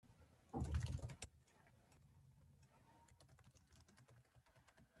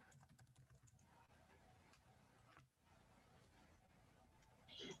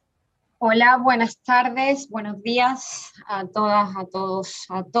Hola, buenas tardes, buenos días a todas, a todos,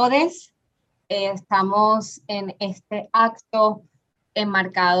 a todes. Estamos en este acto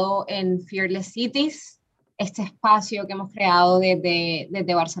enmarcado en Fearless Cities, este espacio que hemos creado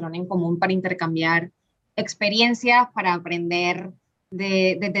desde Barcelona en Común para intercambiar experiencias, para aprender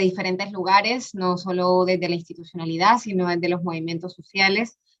desde diferentes lugares, no solo desde la institucionalidad, sino desde los movimientos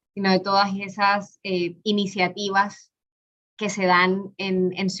sociales, sino de todas esas iniciativas que se dan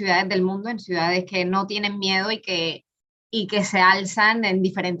en ciudades del mundo, en ciudades que no tienen miedo y que se alzan en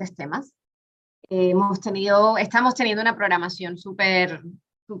diferentes temas. Estamos teniendo una programación súper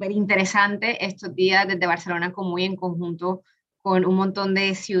interesante estos días desde Barcelona como muy en conjunto con un montón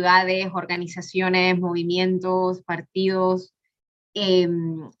de ciudades, organizaciones, movimientos, partidos, y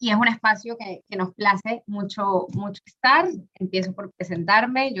es un espacio que nos place mucho estar. Empiezo por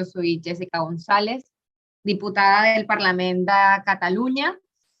presentarme. Yo soy Jessica González, diputada del Parlamento de Cataluña,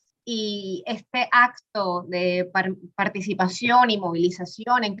 y este acto de participación y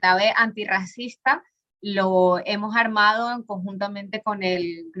movilización en clave antirracista lo hemos armado conjuntamente con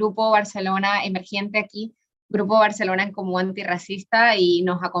el Grupo Barcelona Emergente aquí, Grupo Barcelona en Común Antirracista, y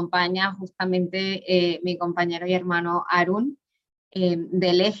nos acompaña justamente mi compañero y hermano Arun,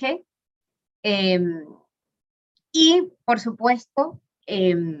 del Eje. Eh, y, por supuesto,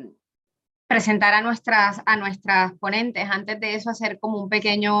 presentar a nuestras ponentes. Antes de eso, hacer como un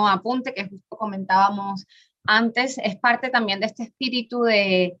pequeño apunte que justo comentábamos antes. Es parte también de este espíritu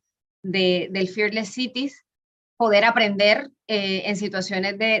del Fearless Cities, poder aprender en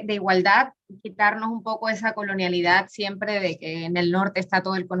situaciones de igualdad, quitarnos un poco esa colonialidad siempre de que en el norte está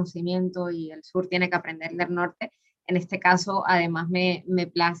todo el conocimiento y el sur tiene que aprender del norte. En este caso, además, me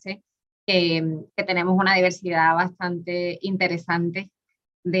place que tenemos una diversidad bastante interesante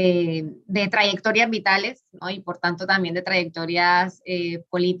de trayectorias vitales, ¿no? Y por tanto también de trayectorias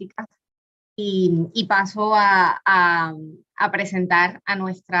políticas. Y paso a presentar a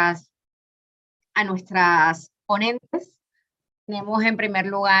nuestras ponentes. Tenemos en primer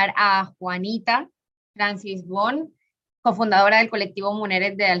lugar a Juanita Francis Bon, cofundadora del colectivo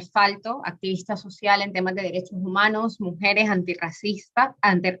Mujeres de Asfalto, activista social en temas de derechos humanos, mujeres,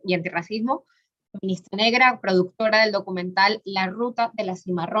 y antirracismo, feminista negra, productora del documental La Ruta de las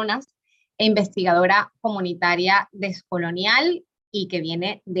Cimarronas e investigadora comunitaria descolonial, y que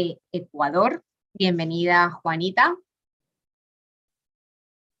viene de Ecuador. Bienvenida, Juanita.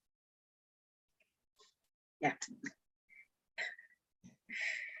 Ya.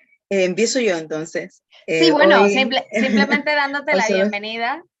 Empiezo yo entonces. Sí, bueno, simplemente dándote la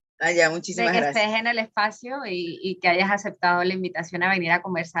bienvenida. Ya, muchísimas de que gracias. estés en el espacio y que hayas aceptado la invitación a venir a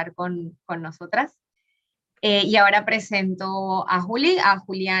conversar con nosotras. Y ahora presento a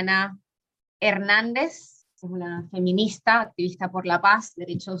Juliana Hernández, es una feminista, activista por la paz,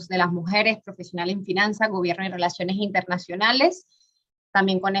 derechos de las mujeres, profesional en finanzas, gobierno y relaciones internacionales,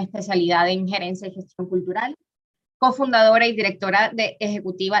 también con especialidad en gerencia y gestión cultural, cofundadora y directora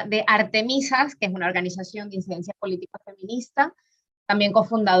ejecutiva de Artemisas, que es una organización de incidencia política feminista, también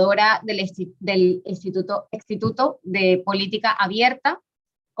cofundadora del Instituto de Política Abierta,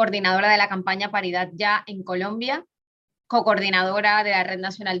 coordinadora de la campaña Paridad Ya en Colombia, co-coordinadora de la Red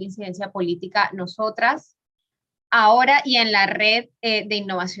Nacional de Incidencia Política Nosotras, ahora y en la Red de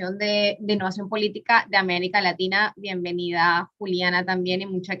Innovación Política de América Latina. Bienvenida, Juliana, también, y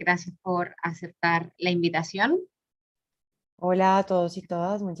muchas gracias por aceptar la invitación. Hola a todos y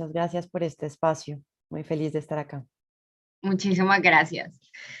todas, muchas gracias por este espacio. Muy feliz de estar acá. Muchísimas gracias.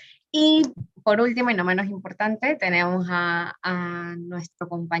 Y por último, y no menos importante, tenemos a nuestro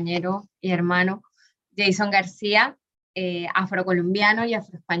compañero y hermano Jason García, afrocolombiano y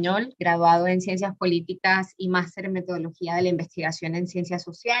afroespañol, graduado en Ciencias Políticas y máster en Metodología de la Investigación en Ciencias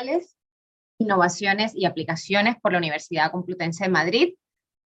Sociales, Innovaciones y Aplicaciones por la Universidad Complutense de Madrid.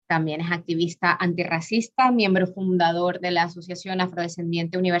 También es activista antirracista, miembro fundador de la Asociación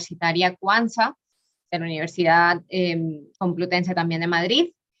Afrodescendiente Universitaria CUANSA, de la Universidad Complutense también de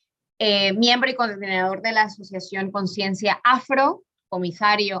Madrid. Miembro y coordinador de la Asociación Conciencia Afro,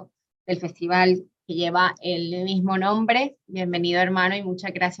 comisario del festival que lleva el mismo nombre. Bienvenido, hermano, y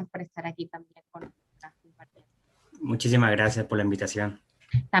muchas gracias por estar aquí también con nosotras. Muchísimas gracias por la invitación.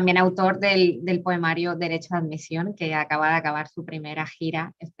 También autor del poemario Derecho de Admisión, que acaba de acabar su primera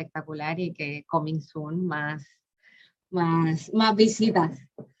gira espectacular y que coming soon, más visitas.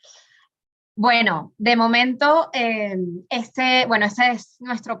 Bueno, de momento, este es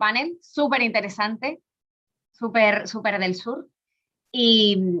nuestro panel, súper interesante, súper del sur.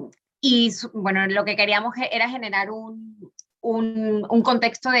 Bueno, lo que queríamos era generar un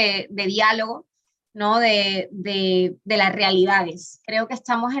contexto de diálogo ¿no? De las realidades. Creo que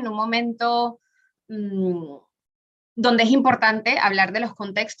estamos en un momento donde es importante hablar de los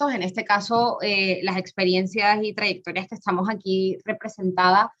contextos, en este caso las experiencias y trayectorias que estamos aquí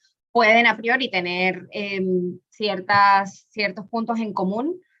representadas pueden a priori tener ciertos puntos en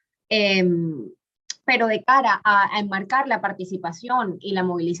común, pero de cara a enmarcar la participación y la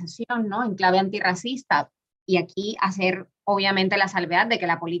movilización, ¿no? En clave antirracista, y aquí hacer obviamente la salvedad de que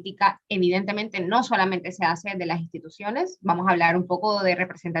la política evidentemente no solamente se hace de las instituciones, vamos a hablar un poco de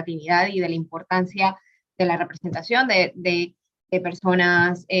representatividad y de la importancia de la representación de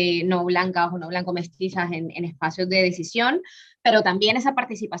personas no blancas o no blanco-mestizas en espacios de decisión, pero también esa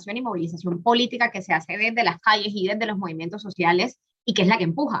participación y movilización política que se hace desde las calles y desde los movimientos sociales y que es la que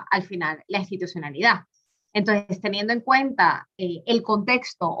empuja al final la institucionalidad. Entonces, teniendo en cuenta el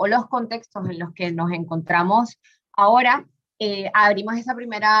contexto o los contextos en los que nos encontramos ahora, abrimos esta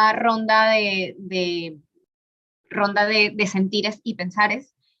primera ronda de sentires y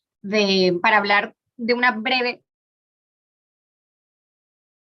pensares para hablar de una breve.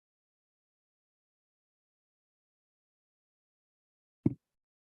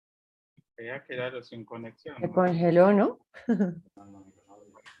 Se ha quedado sin conexión. Se congeló, ¿no?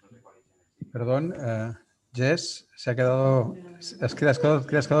 Perdón, Jess, has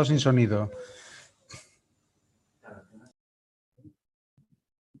quedado sin sonido.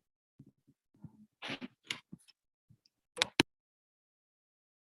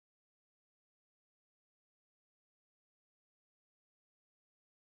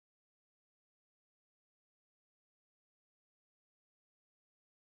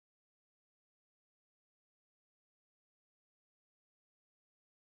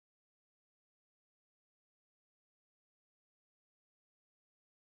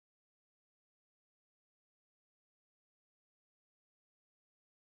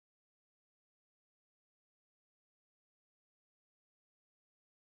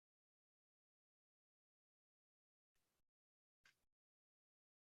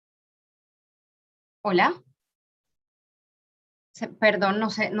 Hola. Perdón,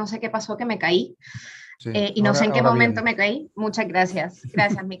 no sé qué pasó, que me caí. Sí, Y no sé en qué momento bien. me caí. Muchas gracias.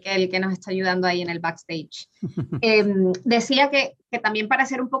 Gracias, Miquel, que nos está ayudando ahí en el backstage. Decía que también para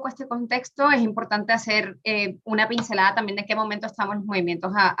hacer un poco este contexto es importante hacer una pincelada también de qué momento estamos los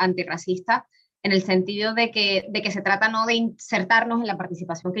movimientos antirracistas, en el sentido de que se trata no de insertarnos en la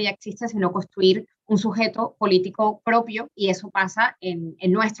participación que ya existe, sino construir un sujeto político propio, y eso pasa en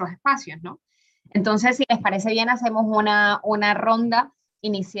nuestros espacios, ¿no? Entonces, si les parece bien, hacemos una ronda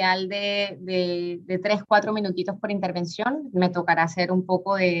inicial de 3, 4 minutitos por intervención. Me tocará hacer un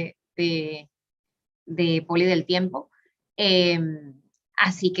poco de poli del tiempo. Eh,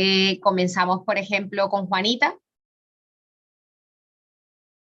 Así que comenzamos, por ejemplo, con Juanita.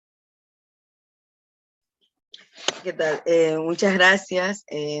 ¿Qué tal? Muchas gracias.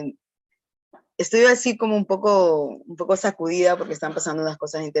 Estoy así como un poco sacudida porque están pasando unas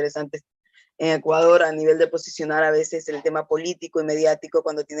cosas interesantes en Ecuador a nivel de posicionar a veces el tema político y mediático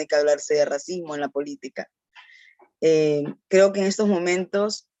cuando tiene que hablarse de racismo en la política. Creo que en estos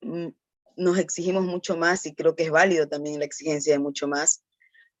momentos nos exigimos mucho más, y creo que es válido también la exigencia de mucho más,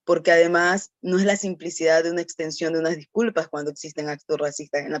 porque además no es la simplicidad de una extensión de unas disculpas cuando existen actos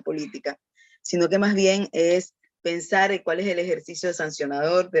racistas en la política, sino que más bien es pensar en cuál es el ejercicio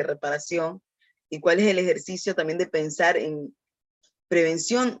sancionador, de reparación, y cuál es el ejercicio también de pensar en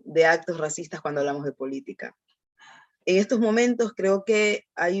prevención de actos racistas cuando hablamos de política. En estos momentos creo que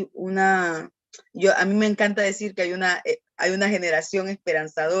hay a mí me encanta decir que hay una generación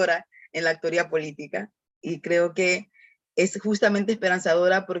esperanzadora en la actoría política, y creo que es justamente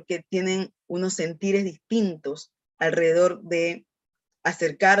esperanzadora porque tienen unos sentires distintos alrededor de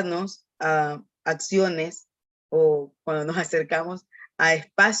acercarnos a acciones, o cuando nos acercamos a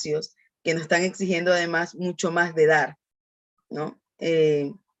espacios que nos están exigiendo además mucho más de dar, ¿no?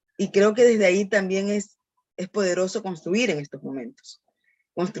 Y creo que desde ahí también es poderoso construir en estos momentos.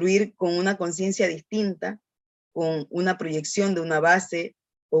 Construir con una conciencia distinta, con una proyección de una base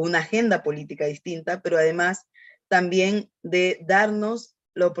o una agenda política distinta, pero además también de darnos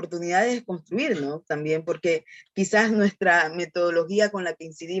la oportunidad de construir, ¿no? También porque quizás nuestra metodología con la que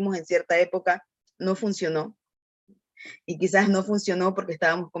incidimos en cierta época no funcionó, y quizás no funcionó porque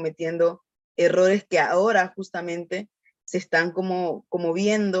estábamos cometiendo errores que ahora justamente se están como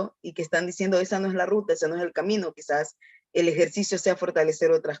viendo, y que están diciendo esa no es la ruta, ese no es el camino. Quizás el ejercicio sea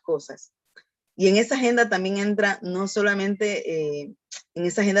fortalecer otras cosas. Y en esa agenda también entra, no solamente, en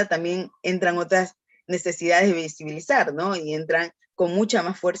esa agenda también entran otras necesidades de visibilizar, ¿no? Y entran con mucha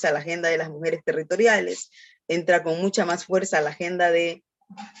más fuerza la agenda de las mujeres territoriales, entra con mucha más fuerza la agenda de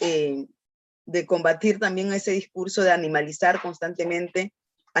de combatir también ese discurso de animalizar constantemente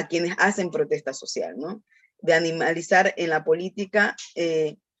a quienes hacen protesta social, ¿no? De animalizar en la política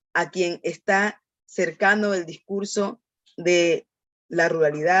a quien está cercano el discurso de la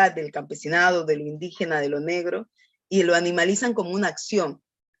ruralidad, del campesinado, de lo indígena, de lo negro, y lo animalizan como una acción,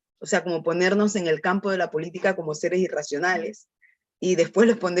 o sea, como ponernos en el campo de la política como seres irracionales, y después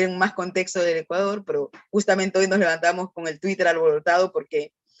les pondré en más contexto del Ecuador, pero justamente hoy nos levantamos con el Twitter alborotado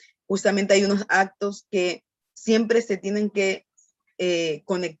porque justamente hay unos actos que siempre se tienen que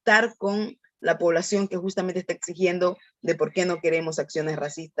conectar con la población que justamente está exigiendo de por qué no queremos acciones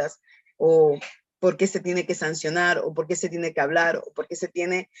racistas, o por qué se tiene que sancionar, o por qué se tiene que hablar, o por qué se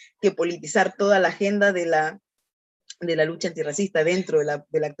tiene que politizar toda la agenda de la lucha antirracista dentro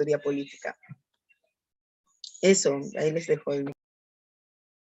de la actoría política. Eso, ahí les dejo el...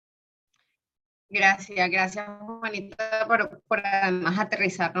 Gracias Juanita por además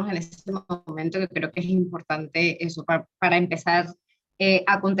aterrizarnos en este momento, que creo que es importante eso para empezar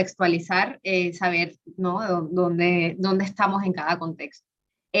a contextualizar, saber, ¿no?, dónde estamos en cada contexto.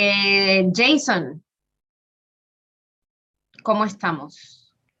 Jason, ¿cómo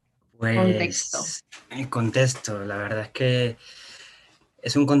estamos? Contexto. Pues, el contexto, la verdad es que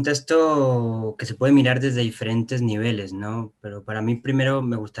es un contexto que se puede mirar desde diferentes niveles, ¿no? Pero para mí primero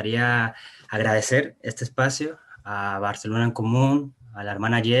me gustaría agradecer este espacio a Barcelona en Común, a la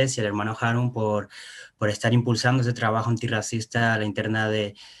hermana Jess y al hermano Harun por estar impulsando ese trabajo antirracista a la interna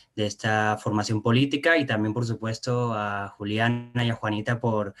de esta formación política, y también, por supuesto, a Juliana y a Juanita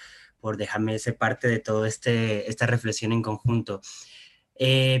por dejarme ser parte de toda esta reflexión en conjunto.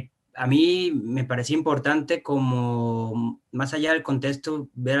 A mí me parecía importante, como más allá del contexto,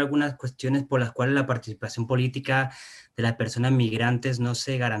 ver algunas cuestiones por las cuales la participación política de las personas migrantes no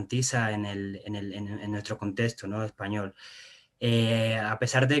se garantiza en nuestro contexto, ¿no?, español. A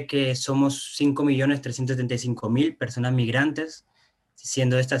pesar de que somos 5.375.000 personas migrantes,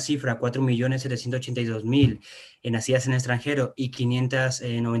 siendo esta cifra 4.782.000 nacidas en el extranjero y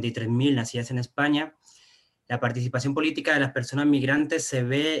 593.000 nacidas en España, la participación política de las personas migrantes se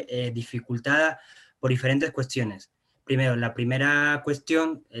ve dificultada por diferentes cuestiones. Primero, la primera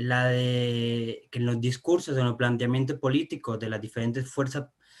cuestión es la de que en los discursos, en los planteamientos políticos de las diferentes fuerzas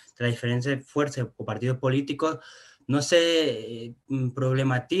o partidos políticos, no se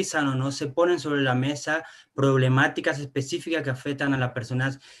problematizan o no se ponen sobre la mesa problemáticas específicas que afectan a las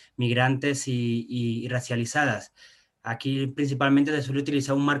personas migrantes y racializadas. Aquí principalmente se suele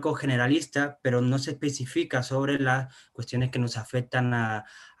utilizar un marco generalista, pero no se especifica sobre las cuestiones que nos afectan a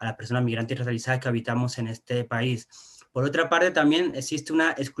las personas migrantes y racializadas que habitamos en este país. Por otra parte, también existe una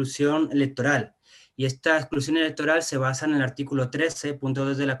exclusión electoral, y esta exclusión electoral se basa en el artículo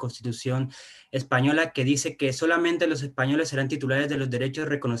 13.2 de la Constitución española, que dice que solamente los españoles serán titulares de los derechos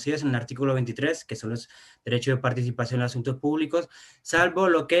reconocidos en el artículo 23, que son los derechos de participación en asuntos públicos, salvo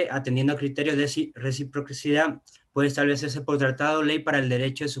lo que, atendiendo a criterios de reciprocidad, puede establecerse por tratado ley para el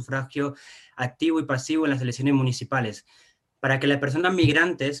derecho de sufragio activo y pasivo en las elecciones municipales. Para que las personas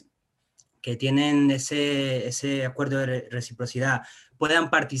migrantes que tienen ese acuerdo de reciprocidad puedan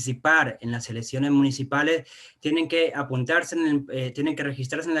participar en las elecciones municipales, tienen que apuntarse, tienen que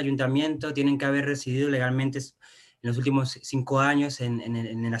registrarse en el ayuntamiento, tienen que haber residido legalmente en los últimos 5 años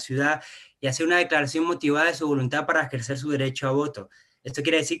en la ciudad, y hacer una declaración motivada de su voluntad para ejercer su derecho a voto. Esto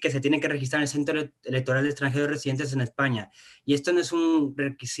quiere decir que se tienen que registrar en el Centro Electoral de Extranjeros Residentes en España. Y esto no es un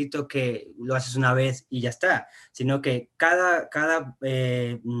requisito que lo haces una vez y ya está, sino que cada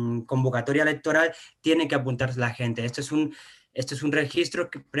convocatoria electoral tiene que apuntarse la gente. Esto es un registro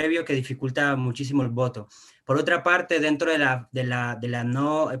previo que dificulta muchísimo el voto. Por otra parte, dentro de la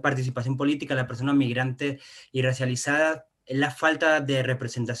no participación política de las personas migrantes y racializadas, es la falta de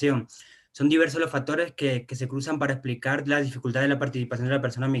representación. Son diversos los factores que se cruzan para explicar la dificultad de la participación de las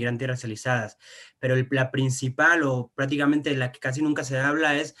personas migrantes y racializadas, pero la principal, o prácticamente la que casi nunca se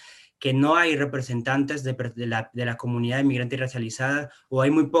habla, es que no hay representantes de la comunidad inmigrante y racializada, o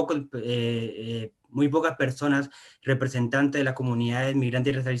hay muy pocas personas representantes de la comunidad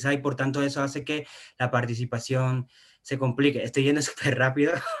inmigrante y racializada, y por tanto eso hace que la participación se complique. Estoy yendo súper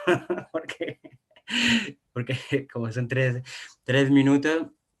rápido porque como son tres minutos.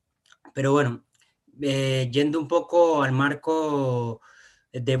 Pero bueno, yendo un poco al marco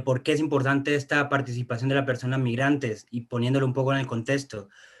de por qué es importante esta participación de las personas migrantes y poniéndolo un poco en el contexto,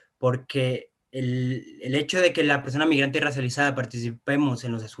 porque el hecho de que las personas migrantes y racializadas participemos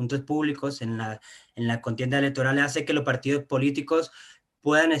en los asuntos públicos, en la contienda electoral, hace que los partidos políticos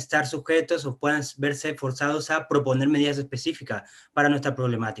puedan estar sujetos o puedan verse forzados a proponer medidas específicas para nuestra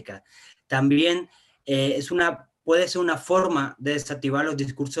problemática. También es una puede ser una forma de desactivar los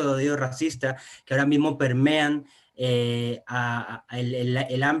discursos de odio racista que ahora mismo permean el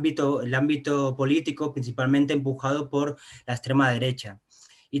ámbito político, principalmente empujado por la extrema derecha.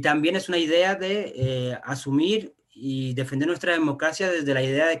 Y también es una idea de asumir y defender nuestra democracia desde la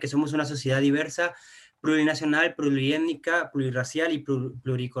idea de que somos una sociedad diversa, plurinacional, pluriétnica, pluriracial y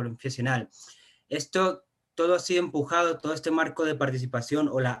pluriconfesional. Esto todo ha sido empujado, todo este marco de participación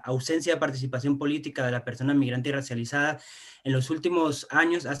o la ausencia de participación política de las personas migrantes y racializadas en los últimos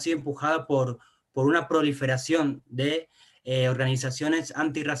años ha sido empujada por una proliferación de organizaciones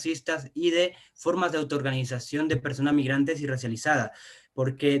antirracistas y de formas de autoorganización de personas migrantes y racializadas,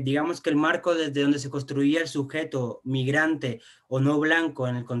 porque digamos que el marco desde donde se construía el sujeto migrante o no blanco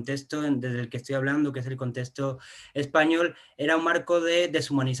en el contexto desde el que estoy hablando, que es el contexto español, era un marco de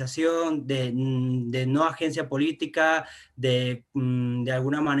deshumanización, de no agencia política, de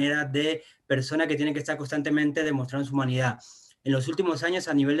alguna manera de persona que tiene que estar constantemente demostrando su humanidad. En los últimos años,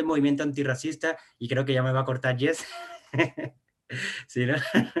 a nivel de movimiento antirracista, y creo que ya me va a cortar Jess, ¿sí, no?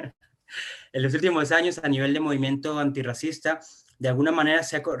 En los últimos años, a nivel de movimiento antirracista, de alguna manera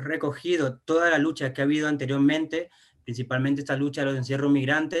se ha recogido toda la lucha que ha habido anteriormente, principalmente esta lucha de los encierros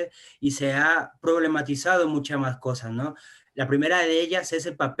migrantes, y se ha problematizado muchas más cosas, ¿no? La primera de ellas es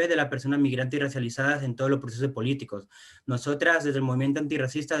el papel de las personas migrantes y racializadas en todos los procesos políticos. Nosotras, desde el movimiento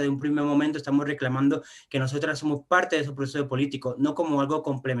antirracista, de un primer momento estamos reclamando que nosotras somos parte de esos procesos políticos, no como algo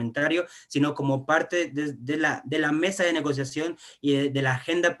complementario, sino como parte de la mesa de negociación y de la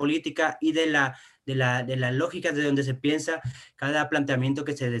agenda política y de las lógicas de donde se piensa cada planteamiento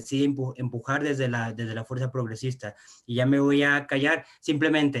que se decide empujar desde la fuerza progresista. Y ya me voy a callar,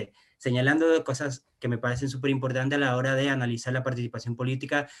 simplemente señalando cosas que me parecen súper importantes a la hora de analizar la participación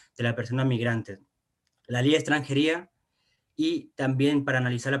política de las personas migrantes. La ley de extranjería y también para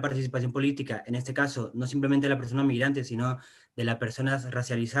analizar la participación política, en este caso, no simplemente de la persona migrante, sino de las personas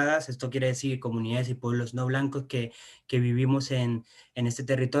racializadas, esto quiere decir comunidades y pueblos no blancos que vivimos en este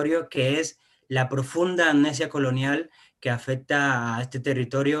territorio, que es la profunda amnesia colonial que afecta a este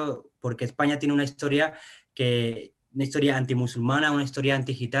territorio, porque España tiene una historia antimusulmana, una historia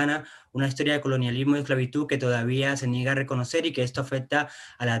antigitana, una historia de colonialismo y esclavitud que todavía se niega a reconocer y que esto afecta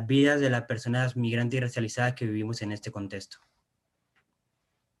a las vidas de las personas migrantes y racializadas que vivimos en este contexto.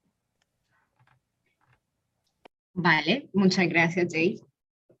 Vale, muchas gracias, Jay.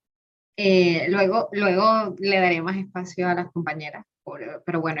 Luego le daré más espacio a las compañeras,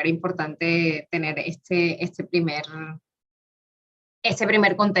 pero bueno, era importante tener este primer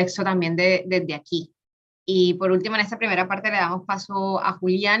contexto también desde aquí. Y por último, en esta primera parte le damos paso a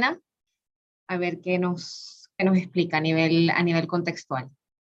Juliana, a ver qué nos explica a nivel contextual.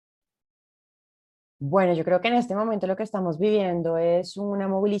 Bueno, yo creo que en este momento lo que estamos viviendo es una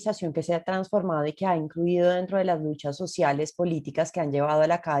movilización que se ha transformado y que ha incluido dentro de las luchas sociales, políticas que han llevado a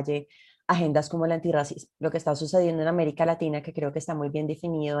la calle agendas como el antirracismo. Lo que está sucediendo en América Latina, que creo que está muy bien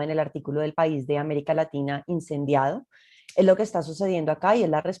definido en el artículo del País de América Latina incendiado, es lo que está sucediendo acá y es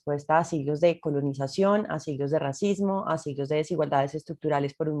la respuesta a siglos de colonización, a siglos de racismo, a siglos de desigualdades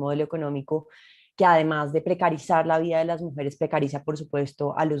estructurales por un modelo económico que además de precarizar la vida de las mujeres, precariza, por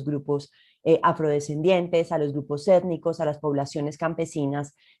supuesto, a los grupos afrodescendientes, a los grupos étnicos, a las poblaciones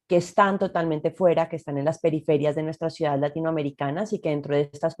campesinas que están totalmente fuera, que están en las periferias de nuestras ciudades latinoamericanas y que dentro de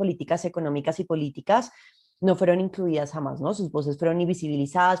estas políticas económicas y políticas no fueron incluidas jamás, ¿no? Sus voces fueron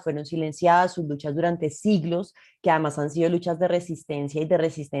invisibilizadas, fueron silenciadas, sus luchas durante siglos, que además han sido luchas de resistencia y de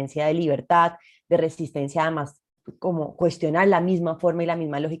resistencia de libertad, de resistencia además como cuestionar la misma forma y la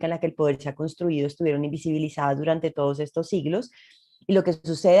misma lógica en la que el poder se ha construido, estuvieron invisibilizadas durante todos estos siglos. Y lo que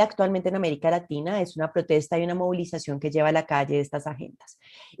sucede actualmente en América Latina es una protesta y una movilización que lleva a la calle estas agendas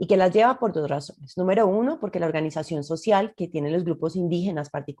y que las lleva por dos razones. Número uno, porque la organización social que tienen los grupos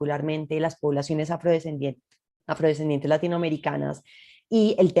indígenas, particularmente las poblaciones afrodescendientes latinoamericanas,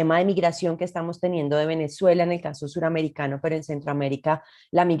 y el tema de migración que estamos teniendo de Venezuela en el caso suramericano, pero en Centroamérica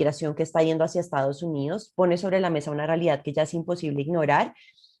la migración que está yendo hacia Estados Unidos, pone sobre la mesa una realidad que ya es imposible ignorar,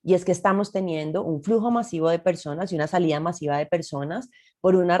 y es que estamos teniendo un flujo masivo de personas y una salida masiva de personas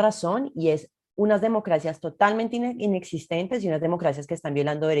por una razón, y es unas democracias totalmente inexistentes y unas democracias que están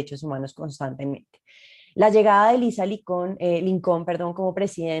violando derechos humanos constantemente. La llegada de Elisa Lincoln, como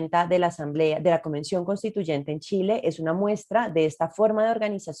presidenta de la Asamblea, de la Convención Constituyente en Chile, es una muestra de esta forma de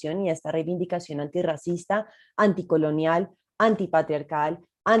organización y de esta reivindicación antirracista, anticolonial, antipatriarcal,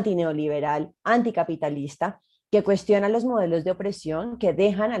 antineoliberal, anticapitalista, que cuestiona los modelos de opresión, que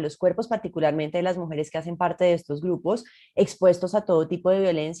dejan a los cuerpos, particularmente de las mujeres que hacen parte de estos grupos, expuestos a todo tipo de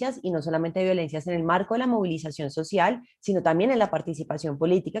violencias, y no solamente violencias en el marco de la movilización social, sino también en la participación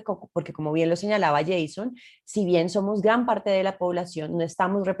política, porque como bien lo señalaba Jason, si bien somos gran parte de la población, no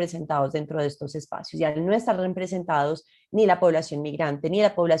estamos representados dentro de estos espacios, y al no estar representados ni la población migrante, ni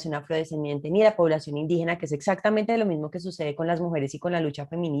la población afrodescendiente, ni la población indígena, que es exactamente lo mismo que sucede con las mujeres y con la lucha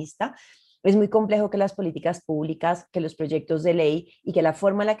feminista, es muy complejo que las políticas públicas, que los proyectos de ley y que la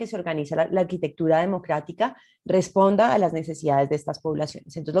forma en la que se organiza la arquitectura democrática responda a las necesidades de estas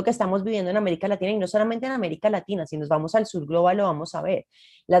poblaciones. Entonces, lo que estamos viviendo en América Latina, y no solamente en América Latina, si nos vamos al sur global lo vamos a ver,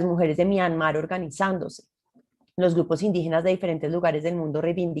 las mujeres de Myanmar organizándose, los grupos indígenas de diferentes lugares del mundo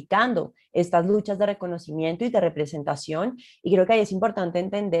reivindicando estas luchas de reconocimiento y de representación. Y creo que ahí es importante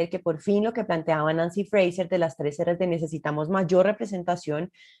entender que por fin lo que planteaba Nancy Fraser de las 3 Rs de necesitamos mayor representación,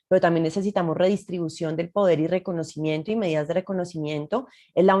 pero también necesitamos redistribución del poder y reconocimiento y medidas de reconocimiento,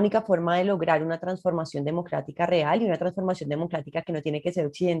 es la única forma de lograr una transformación democrática real, y una transformación democrática que no tiene que ser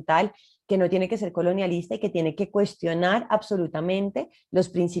occidental, que no tiene que ser colonialista y que tiene que cuestionar absolutamente los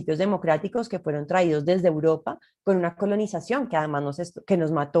principios democráticos que fueron traídos desde Europa con una colonización que además que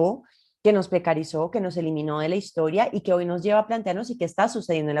nos mató, que nos precarizó, que nos eliminó de la historia y que hoy nos lleva a plantearnos y qué está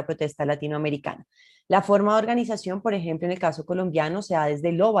sucediendo en la protesta latinoamericana. La forma de organización, por ejemplo, en el caso colombiano, se da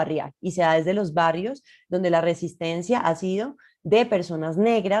desde lo barrial y se da desde los barrios donde la resistencia ha sido de personas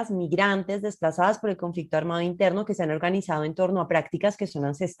negras, migrantes, desplazadas por el conflicto armado interno, que se han organizado en torno a prácticas que son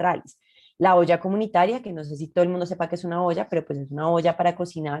ancestrales. La olla comunitaria, que no sé si todo el mundo sepa que es una olla, pero pues es una olla para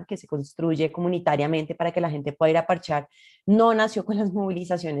cocinar que se construye comunitariamente para que la gente pueda ir a parchar. No nació con las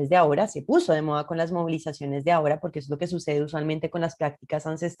movilizaciones de ahora, se puso de moda con las movilizaciones de ahora, porque es lo que sucede usualmente con las prácticas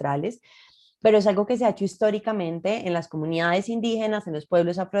ancestrales, pero es algo que se ha hecho históricamente en las comunidades indígenas, en los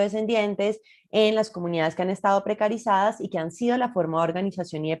pueblos afrodescendientes, en las comunidades que han estado precarizadas y que han sido la forma de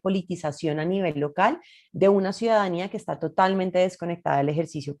organización y de politización a nivel local de una ciudadanía que está totalmente desconectada del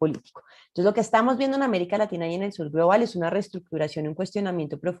ejercicio político. Entonces, lo que estamos viendo en América Latina y en el sur global es una reestructuración y un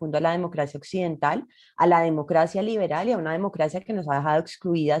cuestionamiento profundo a la democracia occidental, a la democracia liberal y a una democracia que nos ha dejado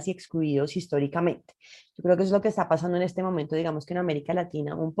excluidas y excluidos históricamente. Yo creo que eso es lo que está pasando en este momento, digamos que en América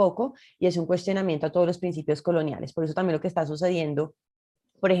Latina un poco, y es un cuestionamiento a todos los principios coloniales. Por eso también lo que está sucediendo,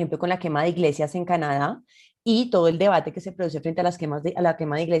 por ejemplo, con la quema de iglesias en Canadá y todo el debate que se produce frente a, a la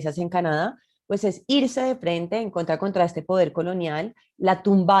quema de iglesias en Canadá, pues es irse de frente en contra este poder colonial. La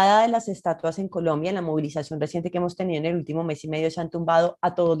tumbada de las estatuas en Colombia, en la movilización reciente que hemos tenido en el último mes y medio, se han tumbado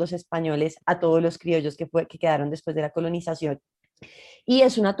a todos los españoles, a todos los criollos que quedaron después de la colonización. Y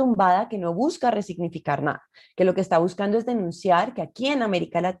es una tumbada que no busca resignificar nada, que lo que está buscando es denunciar que aquí en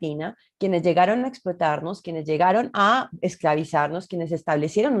América Latina, quienes llegaron a explotarnos, quienes llegaron a esclavizarnos, quienes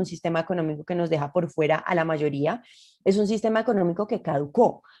establecieron un sistema económico que nos deja por fuera a la mayoría, es un sistema económico que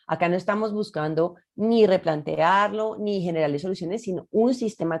caducó. Acá no estamos buscando ni replantearlo, ni generarle soluciones, sino un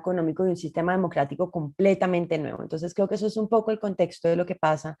sistema económico y un sistema democrático completamente nuevo. Entonces creo que eso es un poco el contexto de lo que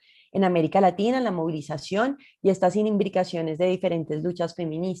pasa en América Latina, en la movilización y estas imbricaciones de diferentes luchas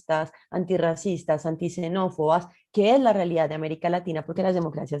feministas, antirracistas, antisenófobas, que es la realidad de América Latina, porque las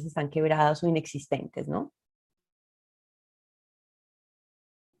democracias están quebradas o inexistentes, ¿no?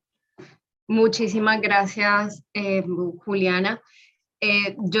 Muchísimas gracias, Juliana.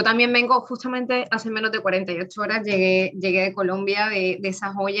 Yo también vengo justamente hace menos de 48 horas, llegué de Colombia, de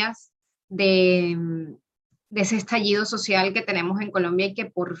esas ollas, de ese estallido social que tenemos en Colombia y que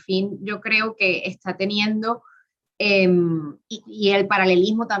por fin yo creo que está teniendo, y el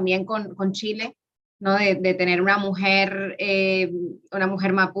paralelismo también con Chile, ¿no? De tener una mujer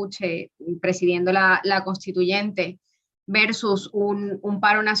mapuche presidiendo la constituyente versus un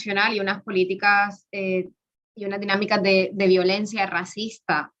paro nacional y unas políticas y unas dinámicas de violencia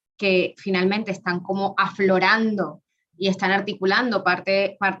racista que finalmente están como aflorando y están articulando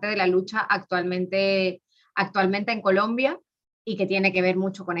parte de la lucha actualmente en Colombia y que tiene que ver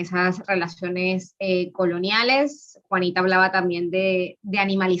mucho con esas relaciones coloniales. Juanita hablaba también de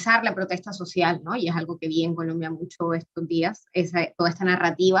animalizar la protesta social, ¿no? Y es algo que vi en Colombia mucho estos días, toda esta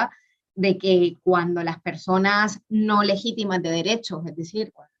narrativa de que cuando las personas no legítimas de derechos, es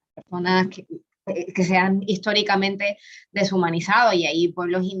decir, personas que se han históricamente deshumanizado, y ahí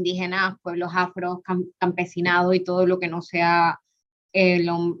pueblos indígenas, pueblos afros, campesinado y todo lo que no sea el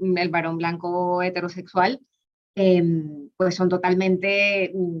varón blanco heterosexual, pues son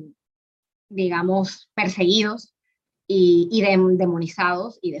totalmente, digamos, perseguidos y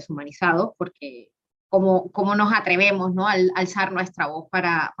demonizados y deshumanizados, porque cómo nos atrevemos, ¿no? Al alzar nuestra voz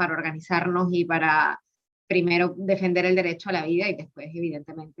para organizarnos y para primero defender el derecho a la vida y después,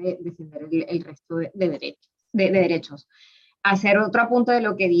 evidentemente, defender el resto de derechos. de derechos. Hacer otro apunte de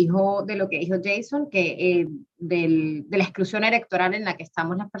lo que dijo Jason, que de la exclusión electoral en la que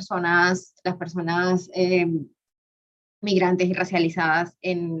estamos las personas migrantes y racializadas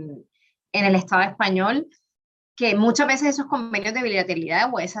en el Estado español, que muchas veces esos convenios de bilateralidad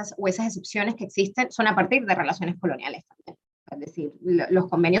o esas excepciones que existen son a partir de relaciones coloniales también. Es decir, los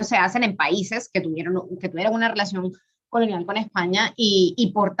convenios se hacen en países que tuvieron una relación colonial con España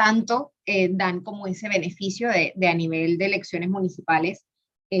y por tanto dan como ese beneficio de a nivel de elecciones municipales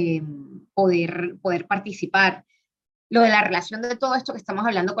poder participar. Lo de la relación de todo esto que estamos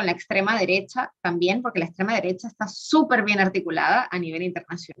hablando con la extrema derecha también, porque la extrema derecha está súper bien articulada a nivel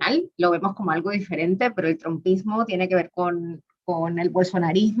internacional, lo vemos como algo diferente, pero el trumpismo tiene que ver con el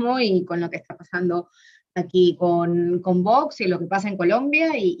bolsonarismo y con lo que está pasando aquí con Vox y lo que pasa en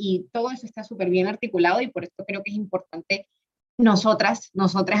Colombia, y todo eso está súper bien articulado, y por esto creo que es importante nosotras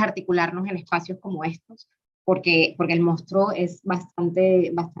articularnos en espacios como estos, porque el monstruo es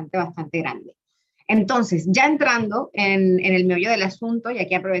bastante grande. Entonces, ya entrando en el meollo del asunto, y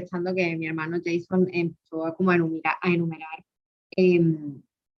aquí aprovechando que mi hermano Jason empezó a enumerar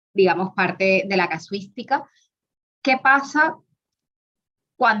digamos, parte de la casuística, ¿qué pasa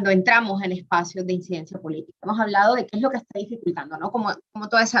cuando entramos en espacios de incidencia política? Hemos hablado de qué es lo que está dificultando, ¿no? Como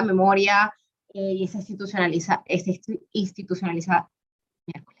toda esa memoria y esa institucionalidad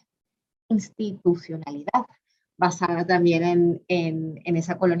basada también en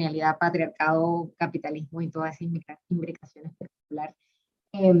esa colonialidad, patriarcado, capitalismo y todas esas imbricaciones particular.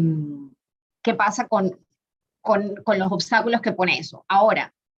 ¿Qué pasa con los obstáculos que pone eso?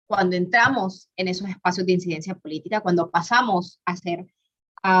 Ahora, cuando entramos en esos espacios de incidencia política, cuando pasamos a ser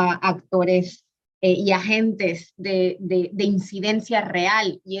actores y agentes de incidencia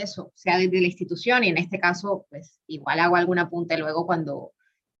real, y eso sea desde la institución, y en este caso, pues igual hago algún apunte luego cuando,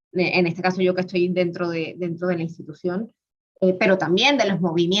 en este caso yo que estoy dentro de la institución, pero también de los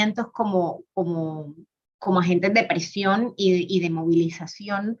movimientos como agentes de presión y de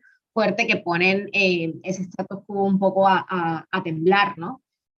movilización fuerte que ponen ese status quo un poco a temblar, ¿no?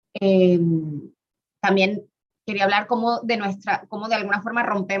 También quería hablar cómo de alguna forma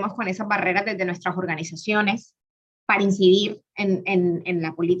rompemos con esas barreras desde nuestras organizaciones para incidir en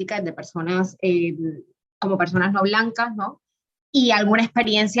la política desde personas, como personas no blancas, ¿no? Y alguna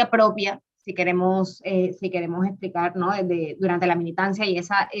experiencia propia, si queremos explicar, ¿no? Durante la militancia y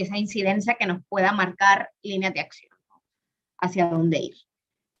esa incidencia que nos pueda marcar líneas de acción, ¿no? Hacia dónde ir.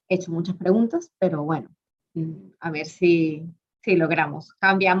 He hecho muchas preguntas, pero bueno, a ver si logramos.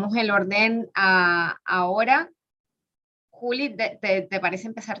 Cambiamos el orden ahora. Juli, ¿te parece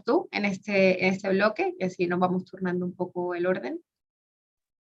empezar tú en este bloque? Y así nos vamos turnando un poco el orden.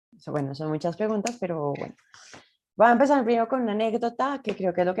 Bueno, son muchas preguntas, pero bueno. Voy a empezar primero con una anécdota que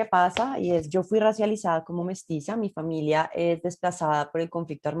creo que es lo que pasa, y es: yo fui racializada como mestiza. Mi familia es desplazada por el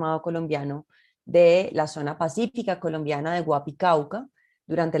conflicto armado colombiano de la zona pacífica colombiana de Guapi, Cauca,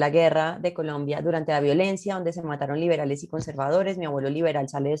 durante la guerra de Colombia, durante la violencia donde se mataron liberales y conservadores. Mi abuelo liberal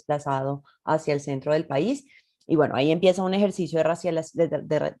sale desplazado hacia el centro del país, y bueno, ahí empieza un ejercicio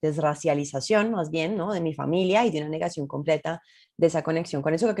de desracialización, más bien, ¿no? De mi familia, y de una negación completa de esa conexión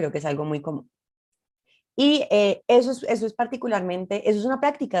con eso, que creo que es algo muy común. Y eso es particularmente, eso es una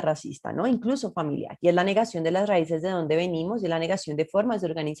práctica racista, ¿no? Incluso familiar, y es la negación de las raíces de donde venimos, y la negación de formas de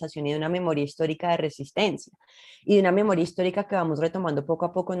organización y de una memoria histórica de resistencia, y de una memoria histórica que vamos retomando poco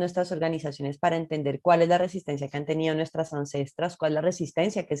a poco en nuestras organizaciones para entender cuál es la resistencia que han tenido nuestras ancestras, cuál es la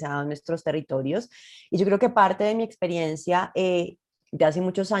resistencia que se ha dado en nuestros territorios. Y yo creo que parte de mi experiencia de hace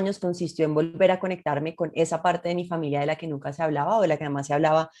muchos años consistió en volver a conectarme con esa parte de mi familia de la que nunca se hablaba, o de la que además se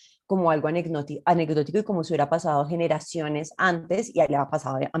hablaba como algo anecdótico y como si hubiera pasado generaciones antes y le ha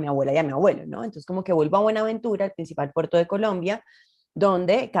pasado a mi abuela y a mi abuelo, ¿no? Entonces como que vuelvo a Buenaventura, el principal puerto de Colombia,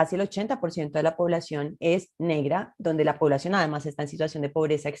 donde casi el 80% de la población es negra, donde la población además está en situación de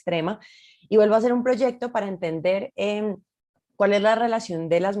pobreza extrema, y vuelvo a hacer un proyecto para entender cuál es la relación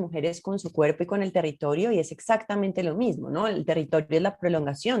de las mujeres con su cuerpo y con el territorio, y es exactamente lo mismo, ¿no? El territorio es la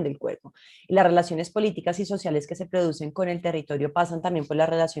prolongación del cuerpo, y las relaciones políticas y sociales que se producen con el territorio pasan también por las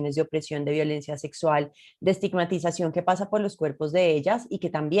relaciones de opresión, de violencia sexual, de estigmatización que pasa por los cuerpos de ellas, y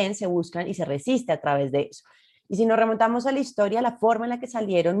que también se buscan y se resiste a través de eso. Y si nos remontamos a la historia, la forma en la que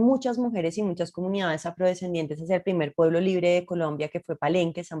salieron muchas mujeres y muchas comunidades afrodescendientes hacia el primer pueblo libre de Colombia, que fue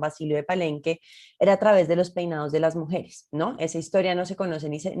Palenque, San Basilio de Palenque, era a través de los peinados de las mujeres, ¿no? Esa historia no se conoce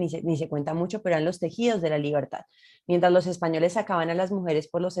ni se cuenta mucho, pero eran los tejidos de la libertad. Mientras los españoles sacaban a las mujeres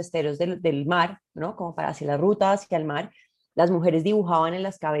por los esteros del mar, ¿no? Como para hacer la ruta hacia el mar, Las mujeres dibujaban en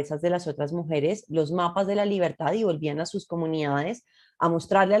las cabezas de las otras mujeres los mapas de la libertad y volvían a sus comunidades a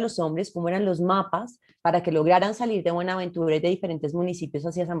mostrarle a los hombres cómo eran los mapas para que lograran salir de Buenaventura y de diferentes municipios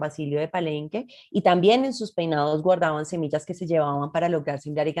hacia San Basilio de Palenque, y también en sus peinados guardaban semillas que se llevaban para lograr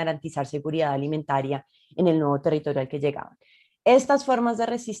sembrar y garantizar seguridad alimentaria en el nuevo territorio al que llegaban. Estas formas de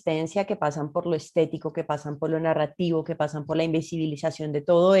resistencia que pasan por lo estético, que pasan por lo narrativo, que pasan por la invisibilización de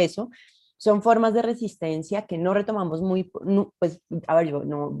todo eso, son formas de resistencia que no retomamos muy, pues, a ver, yo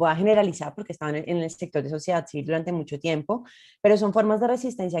no voy a generalizar porque estaban en el sector de sociedad civil durante mucho tiempo, pero son formas de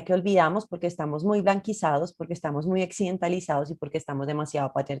resistencia que olvidamos porque estamos muy blanquizados, porque estamos muy occidentalizados y porque estamos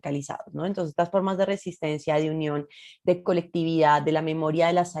demasiado patriarcalizados, ¿no? Entonces, estas formas de resistencia, de unión, de colectividad, de la memoria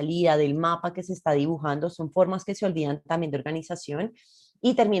de la salida, del mapa que se está dibujando, son formas que se olvidan también de organización,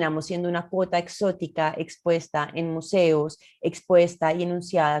 y terminamos siendo una cuota exótica expuesta en museos, expuesta y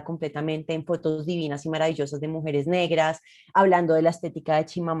enunciada completamente en fotos divinas y maravillosas de mujeres negras, hablando de la estética de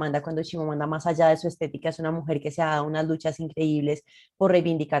Chimamanda, cuando Chimamanda, más allá de su estética, es una mujer que se ha dado unas luchas increíbles por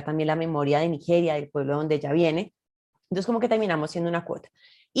reivindicar también la memoria de Nigeria, del pueblo donde ella viene. Entonces, como que terminamos siendo una cuota.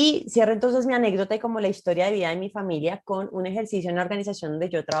 Y cierro entonces mi anécdota y como la historia de vida de mi familia con un ejercicio en la organización donde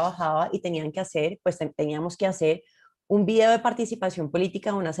yo trabajaba, y teníamos que hacer un video de participación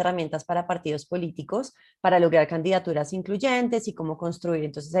política, unas herramientas para partidos políticos para lograr candidaturas incluyentes y cómo construir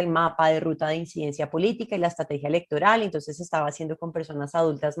entonces el mapa de ruta de incidencia política y la estrategia electoral. Entonces estaba haciendo con personas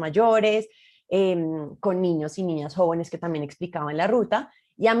adultas mayores, con niños y niñas jóvenes que también explicaban la ruta.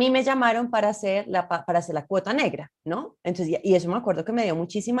 Y a mí me llamaron para hacer la cuota negra, ¿no? Entonces, y eso me acuerdo que me dio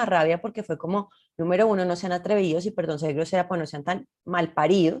muchísima rabia porque fue como, número uno, no sean atrevidos y perdón, ser grosera, pues no sean tan mal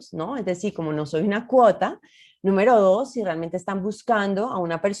paridos, ¿no? Es decir, como no soy una cuota. Número dos, si realmente están buscando a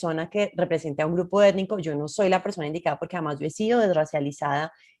una persona que represente a un grupo étnico, yo no soy la persona indicada porque además yo he sido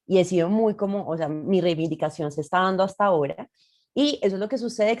desracializada y he sido muy como, o sea, mi reivindicación se está dando hasta ahora. Y eso es lo que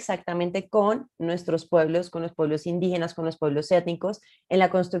sucede exactamente con nuestros pueblos, con los pueblos indígenas, con los pueblos étnicos, en la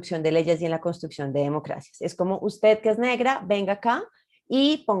construcción de leyes y en la construcción de democracias. Es como usted que es negra, venga acá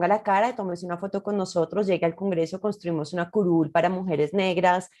y ponga la cara, tómese una foto con nosotros, llegue al Congreso, construimos una curul para mujeres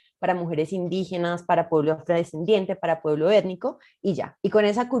negras, para mujeres indígenas, para pueblo afrodescendiente, para pueblo étnico, y ya. Y con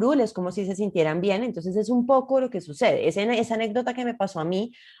esa curul es como si se sintieran bien. Entonces es un poco lo que sucede. Esa anécdota que me pasó a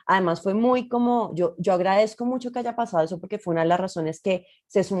mí, además fue muy como, yo agradezco mucho que haya pasado eso porque fue una de las razones que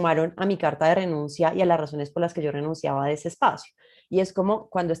se sumaron a mi carta de renuncia y a las razones por las que yo renunciaba de ese espacio. Y es como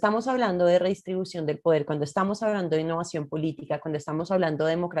cuando estamos hablando de redistribución del poder, cuando estamos hablando de innovación política, cuando estamos hablando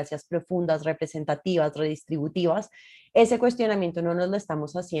de democracias profundas, representativas, redistributivas, ese cuestionamiento no nos lo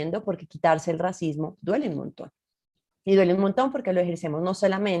estamos haciendo porque quitarse el racismo duele un montón. Y duele un montón porque lo ejercemos no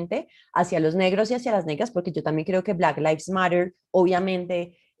solamente hacia los negros y hacia las negras, porque yo también creo que Black Lives Matter,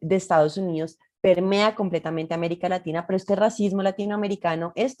 obviamente, de Estados Unidos, permea completamente América Latina, pero este racismo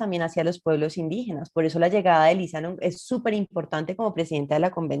latinoamericano es también hacia los pueblos indígenas. Por eso la llegada de Elisa es súper importante como presidenta de la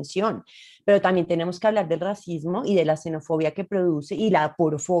convención. Pero también tenemos que hablar del racismo y de la xenofobia que produce y la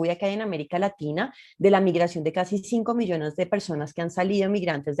porofobia que hay en América Latina, de la migración de casi 5 millones de personas que han salido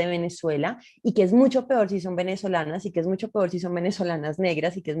migrantes de Venezuela, y que es mucho peor si son venezolanas, y que es mucho peor si son venezolanas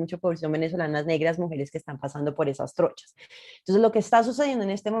negras, y que es mucho peor si son venezolanas negras, mujeres que están pasando por esas trochas. Entonces, lo que está sucediendo en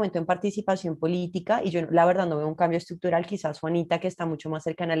este momento en participación política, y yo la verdad no veo un cambio estructural, quizás Juanita, que está mucho más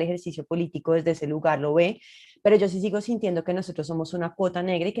cercana al ejercicio político desde ese lugar, lo ve, pero yo sí sigo sintiendo que nosotros somos una cuota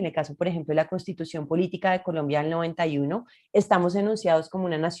negra y que en el caso, por ejemplo, de la Constitución Política de Colombia del 91, estamos enunciados como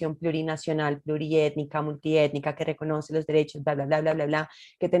una nación plurinacional, pluriétnica, multiétnica, que reconoce los derechos, bla, bla, bla, bla, bla, bla,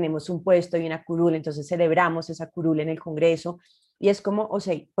 que tenemos un puesto y una curul, entonces celebramos esa curul en el Congreso. Y es como, o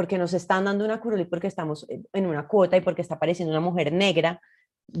sea, porque nos están dando una curul y porque estamos en una cuota y porque está apareciendo una mujer negra,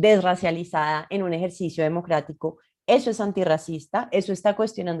 desracializada en un ejercicio democrático, eso es antirracista, eso está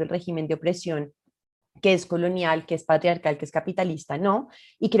cuestionando el régimen de opresión que es colonial, que es patriarcal, que es capitalista, no.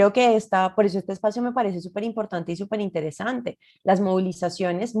 Y creo que por eso este espacio me parece súper importante y súper interesante. Las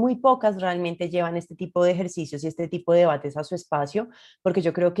movilizaciones, muy pocas realmente llevan este tipo de ejercicios y este tipo de debates a su espacio, porque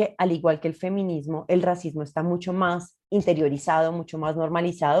yo creo que al igual que el feminismo, el racismo está mucho más interiorizado, mucho más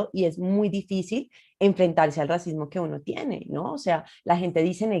normalizado, y es muy difícil enfrentarse al racismo que uno tiene, ¿no? O sea, la gente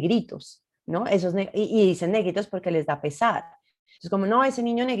dice negritos, ¿no? Y dicen negritos porque les da pesar. Es como, no, ese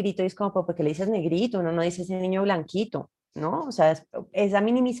niño negrito, y es como, ¿por qué le dices negrito? Uno no dice ese niño blanquito, ¿no? O sea, esa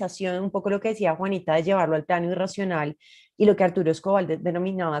minimización, un poco lo que decía Juanita, de llevarlo al plano irracional, y lo que Arturo Escobar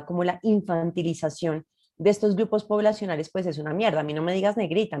denominaba como la infantilización de estos grupos poblacionales, pues es una mierda. A mí no me digas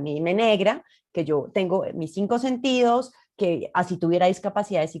negrita, a mí me negra, que yo tengo mis 5 sentidos, que así tuviera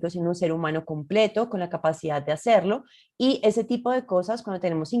discapacidad, sigo siendo un ser humano completo con la capacidad de hacerlo, y ese tipo de cosas, cuando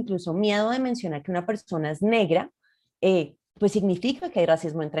tenemos incluso miedo de mencionar que una persona es negra, pues significa que hay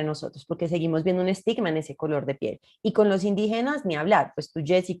racismo entre nosotros, porque seguimos viendo un estigma en ese color de piel. Y con los indígenas, ni hablar, pues tú,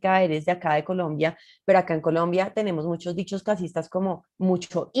 Jessica, eres de acá de Colombia, pero acá en Colombia tenemos muchos dichos clasistas como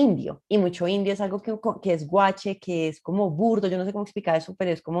mucho indio, y mucho indio es algo que es guache, que es como burdo, yo no sé cómo explicar eso, pero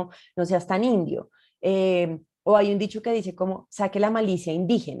es como, no seas tan indio. O hay un dicho que dice como, saque la malicia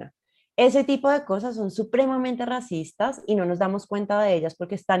indígena. Ese tipo de cosas son supremamente racistas y no nos damos cuenta de ellas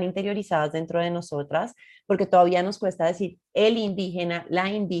porque están interiorizadas dentro de nosotras, porque todavía nos cuesta decir el indígena,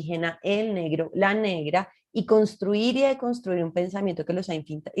 el negro, la negra, y construir y deconstruir un pensamiento que los ha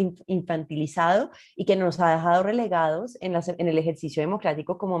infantilizado y que nos ha dejado relegados en el ejercicio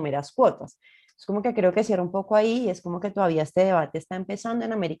democrático como meras cuotas. Es como que creo que cierra un poco ahí y es como que todavía este debate está empezando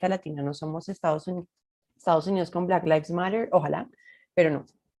en América Latina, no somos Estados Unidos con Black Lives Matter, ojalá, pero no.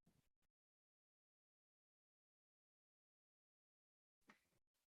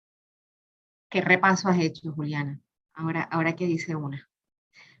 ¿Qué repaso has hecho, Juliana? Ahora que dice una.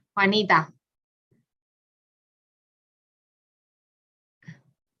 Juanita,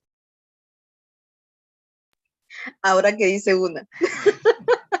 Ahora que dice una.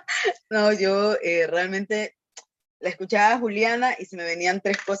 No, yo realmente la escuchaba a Juliana y se me venían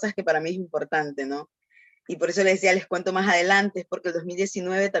tres cosas que para mí es importante, ¿no? Y por eso les decía, les cuento más adelante, porque el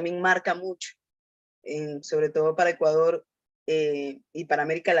 2019 también marca mucho, sobre todo para Ecuador y para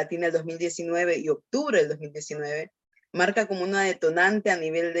América Latina el 2019 y octubre del 2019, marca como una detonante a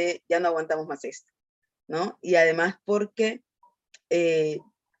nivel de ya no aguantamos más esto, ¿no? Y además porque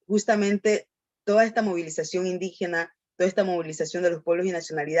justamente toda esta movilización indígena, toda esta movilización de los pueblos y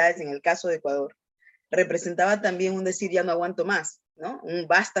nacionalidades, en el caso de Ecuador, representaba también un decir ya no aguanto más, ¿no? Un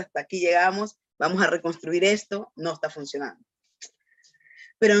basta, hasta aquí llegamos, vamos a reconstruir esto, no está funcionando.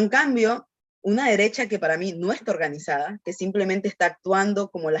 Pero en cambio, una derecha que para mí no está organizada, que simplemente está actuando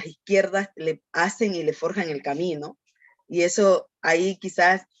como las izquierdas le hacen y le forjan el camino, y eso ahí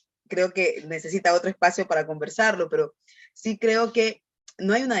quizás creo que necesita otro espacio para conversarlo, pero sí creo que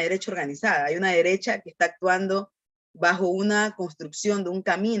no hay una derecha organizada, hay una derecha que está actuando bajo una construcción de un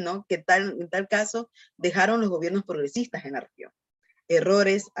camino que en tal caso dejaron los gobiernos progresistas en la región.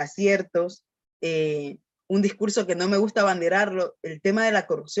 Errores, aciertos, un discurso que no me gusta abanderarlo, el tema de la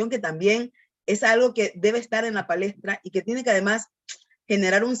corrupción, que también es algo que debe estar en la palestra y que tiene que además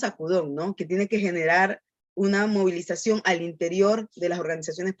generar un sacudón, ¿no? Que tiene que generar una movilización al interior de las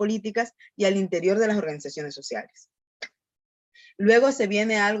organizaciones políticas y al interior de las organizaciones sociales. Luego se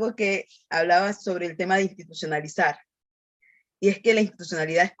viene algo que hablaba sobre el tema de institucionalizar, y es que la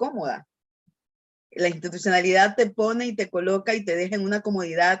institucionalidad es cómoda. La institucionalidad te pone y te coloca y te deja en una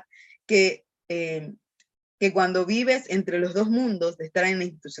comodidad que cuando vives entre los dos mundos, de estar en la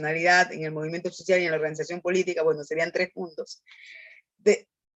institucionalidad, en el movimiento social y en la organización política, bueno, serían tres puntos,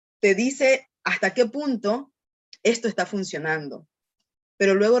 te dice hasta qué punto esto está funcionando.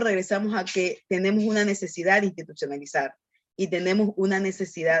 Pero luego regresamos a que tenemos una necesidad de institucionalizar y tenemos una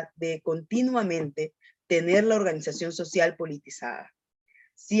necesidad de continuamente tener la organización social politizada.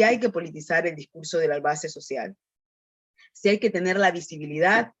 Sí hay que politizar el discurso de la base social. Sí hay que tener la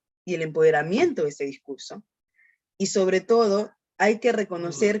visibilidad y el empoderamiento de ese discurso. Y sobre todo, hay que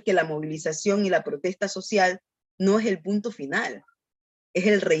reconocer que la movilización y la protesta social no es el punto final, es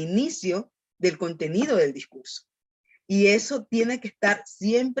el reinicio del contenido del discurso. Y eso tiene que estar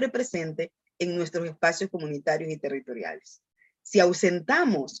siempre presente en nuestros espacios comunitarios y territoriales. Si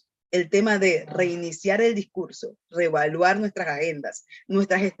ausentamos el tema de reiniciar el discurso, reevaluar nuestras agendas,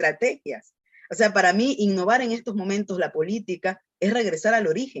 nuestras estrategias, o sea, para mí innovar en estos momentos la política es regresar al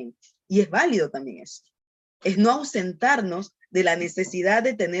origen, y es válido también eso. Es no ausentarnos de la necesidad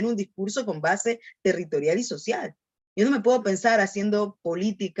de tener un discurso con base territorial y social. Yo no me puedo pensar haciendo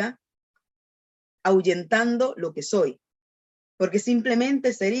política ahuyentando lo que soy, porque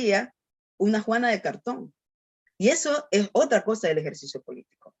simplemente sería una Juana de cartón. Y eso es otra cosa del ejercicio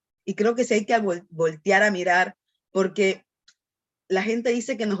político. Y creo que sí hay que voltear a mirar, porque la gente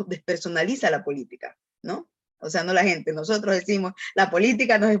dice que nos despersonaliza la política, ¿no? O sea, no la gente, nosotros decimos, la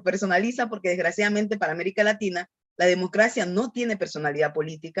política nos despersonaliza porque desgraciadamente para América Latina la democracia no tiene personalidad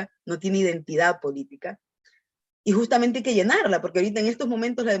política, no tiene identidad política. Y justamente hay que llenarla, porque ahorita en estos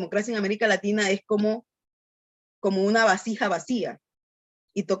momentos la democracia en América Latina es como una vasija vacía,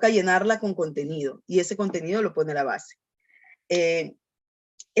 y toca llenarla con contenido, y ese contenido lo pone la base.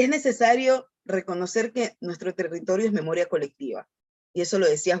 Es necesario reconocer que nuestro territorio es memoria colectiva, y eso lo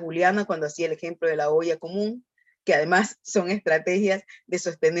decía Juliana cuando hacía el ejemplo de la olla común, que además son estrategias de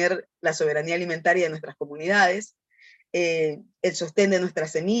sostener la soberanía alimentaria de nuestras comunidades, el sostén de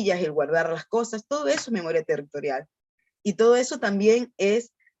nuestras semillas, el guardar las cosas, todo eso es memoria territorial. Y todo eso también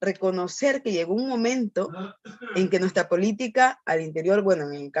es reconocer que llegó un momento en que nuestra política al interior, bueno,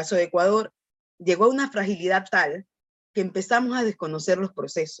 en el caso de Ecuador, llegó a una fragilidad tal que empezamos a desconocer los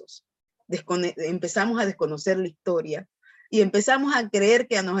procesos, empezamos a desconocer la historia, y empezamos a creer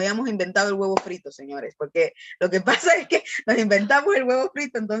que nos habíamos inventado el huevo frito, señores, porque lo que pasa es que nos inventamos el huevo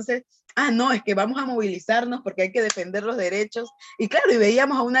frito, entonces, no, es que vamos a movilizarnos porque hay que defender los derechos, y claro, y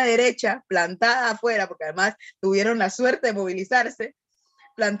veíamos a una derecha plantada afuera, porque además tuvieron la suerte de movilizarse,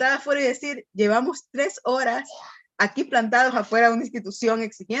 plantada afuera y decir, llevamos 3 horas aquí plantados afuera de una institución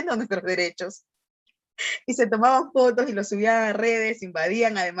exigiendo nuestros derechos, y se tomaban fotos y los subían a redes,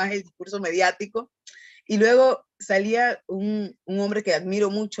 invadían además el discurso mediático, y luego salía un hombre que admiro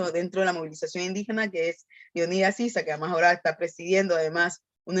mucho dentro de la movilización indígena, que es Leonidas Issa, que además ahora está presidiendo además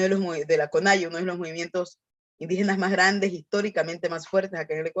de la CONAIE, uno de los movimientos indígenas más grandes, históricamente más fuertes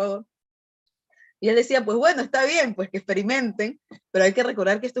acá en el Ecuador. Y él decía, pues bueno, está bien, pues que experimenten, pero hay que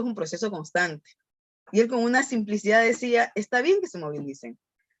recordar que esto es un proceso constante. Y él con una simplicidad decía, está bien que se movilicen,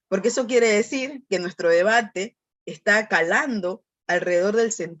 porque eso quiere decir que nuestro debate está calando alrededor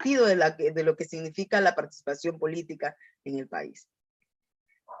del sentido de lo que significa la participación política en el país.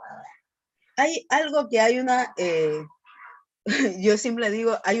 Hay algo que hay yo siempre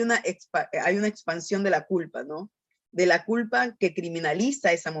digo, hay una expansión de la culpa, ¿no? De la culpa que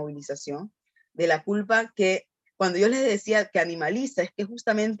criminaliza esa movilización, de la culpa que, cuando yo les decía que animaliza, es que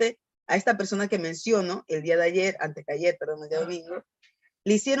justamente a esta persona que menciono, el día de ayer, el día domingo,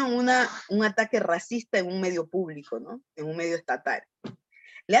 le hicieron un ataque racista en un medio público, ¿no? En un medio estatal.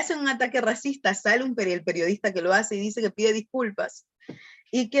 Le hacen un ataque racista, sale el periodista que lo hace y dice que pide disculpas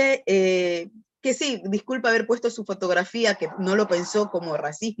y que sí, disculpa haber puesto su fotografía, que no lo pensó como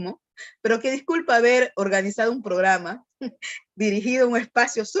racismo, pero que disculpa haber organizado un programa dirigido a un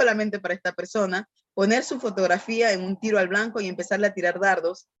espacio solamente para esta persona, poner su fotografía en un tiro al blanco y empezarle a tirar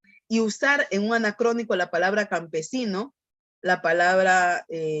dardos y usar en un anacrónico la palabra campesino, la palabra,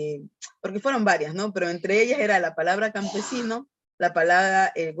 porque fueron varias, ¿no? Pero entre ellas era la palabra campesino, la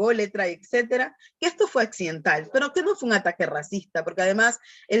palabra ególatra, etcétera, que esto fue accidental, pero que no fue un ataque racista, porque además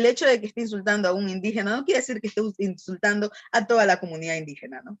el hecho de que esté insultando a un indígena no quiere decir que esté insultando a toda la comunidad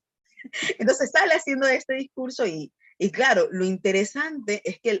indígena, ¿no? Entonces sale haciendo este discurso y claro, lo interesante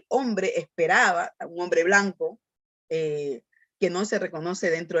es que el hombre esperaba, un hombre blanco, que no se reconoce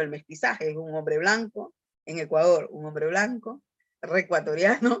dentro del mestizaje, es un hombre blanco, en Ecuador, un hombre blanco,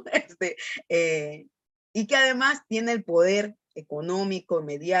 reecuatoriano, y que además tiene el poder económico,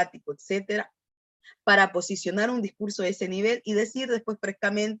 mediático, etcétera, para posicionar un discurso de ese nivel y decir después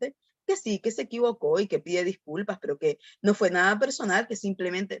frescamente que sí, que se equivocó y que pide disculpas, pero que no fue nada personal, que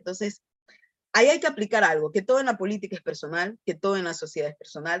simplemente, entonces, ahí hay que aplicar algo, que todo en la política es personal, que todo en la sociedad es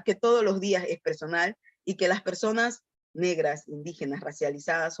personal, que todos los días es personal y que las personas negras, indígenas,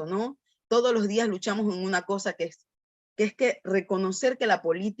 racializadas o no, todos los días luchamos en una cosa que es que reconocer que la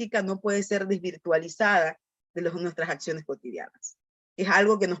política no puede ser desvirtualizada de nuestras acciones cotidianas. Es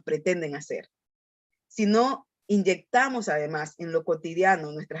algo que nos pretenden hacer. Si no inyectamos además en lo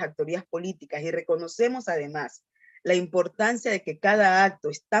cotidiano nuestras actorías políticas y reconocemos además la importancia de que cada acto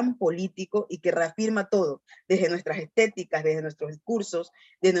es tan político y que reafirma todo, desde nuestras estéticas, desde nuestros discursos,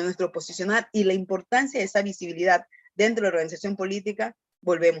 desde nuestro posicionar y la importancia de esa visibilidad dentro de la organización política,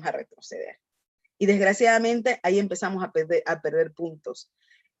 volvemos a retroceder. Y desgraciadamente ahí empezamos a perder puntos.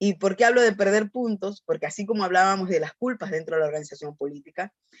 ¿Y por qué hablo de perder puntos? Porque así como hablábamos de las culpas dentro de la organización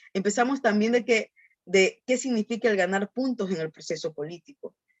política, empezamos también de qué significa el ganar puntos en el proceso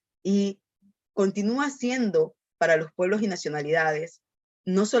político. Y continúa siendo para los pueblos y nacionalidades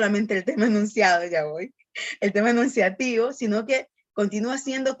no solamente el tema enunciado, el tema enunciativo, sino que continúa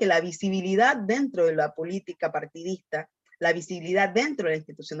siendo que la visibilidad dentro de la política partidista, la visibilidad dentro de la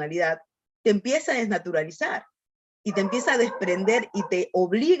institucionalidad, te empieza a desnaturalizar y te empieza a desprender y te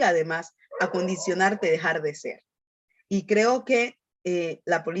obliga además a condicionarte a dejar de ser. Y creo que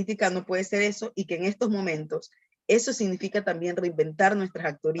la política no puede ser eso y que en estos momentos eso significa también reinventar nuestras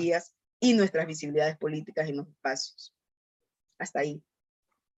actorías y nuestras visibilidades políticas en los espacios. Hasta ahí.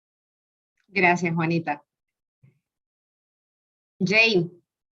 Gracias, Juanita. Jane.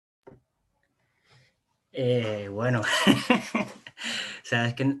 Bueno, o sea,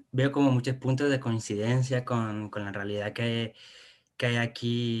 es que veo como muchos puntos de coincidencia con la realidad que hay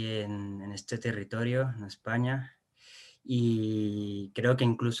aquí en este territorio, en España. Y creo que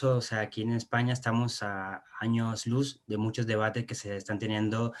incluso, o sea, aquí en España estamos a años luz de muchos debates que se están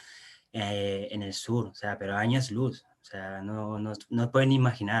teniendo en el sur, o sea, pero años luz, o sea, no pueden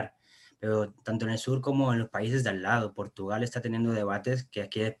imaginar. Pero tanto en el sur como en los países de al lado, Portugal está teniendo debates que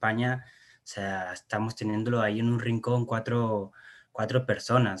aquí en España, o sea, estamos teniéndolo ahí en un rincón, cuatro 4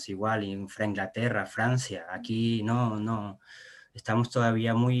 personas igual, y en Inglaterra, Francia, aquí no, estamos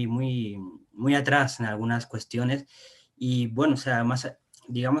todavía muy atrás en algunas cuestiones. Y bueno, o sea, más,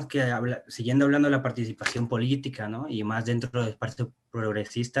 digamos que siguiendo hablando de la participación política, ¿no? Y más dentro del Partido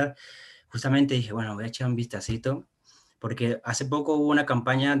Progresista, justamente dije, bueno, voy a echar un vistacito, porque hace poco hubo una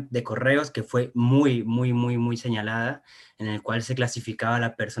campaña de correos que fue muy señalada, en el cual se clasificaba a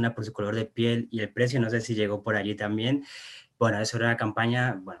la persona por su color de piel y el precio, no sé si llegó por allí también. Bueno, eso era una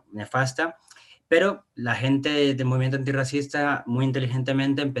campaña, bueno, nefasta, pero la gente del movimiento antirracista muy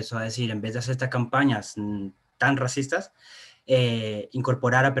inteligentemente empezó a decir, en vez de hacer estas campañas tan racistas,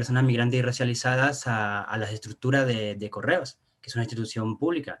 incorporar a personas migrantes y racializadas a las estructuras de correos, que es una institución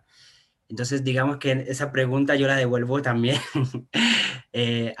pública. Entonces, digamos que esa pregunta yo la devuelvo también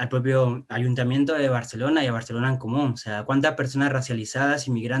al propio Ayuntamiento de Barcelona y a Barcelona en Común. O sea, ¿cuántas personas racializadas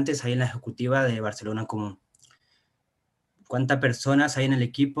y migrantes hay en la ejecutiva de Barcelona en Común? ¿Cuántas personas hay en el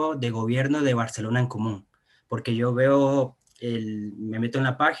equipo de gobierno de Barcelona en Común? Porque yo veo, me meto en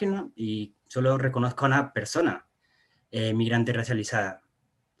la página y solo reconozco a una persona migrante racializada.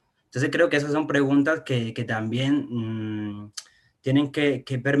 Entonces creo que esas son preguntas que también tienen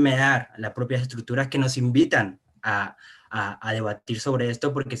que permear las propias estructuras que nos invitan a debatir sobre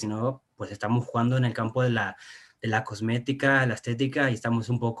esto, porque si no, pues estamos jugando en el campo de la cosmética, la estética, y estamos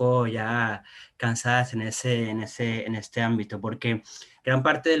un poco ya cansadas en este ámbito, porque gran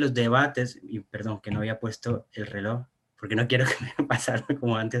parte de los debates, y perdón que no había puesto el reloj, porque no quiero que me pasara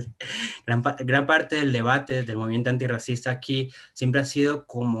como antes, gran parte del debate del movimiento antirracista aquí siempre ha sido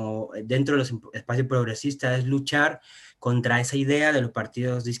como dentro de los espacios progresistas, es luchar contra esa idea de los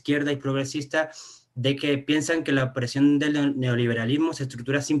partidos de izquierda y progresista de que piensan que la opresión del neoliberalismo se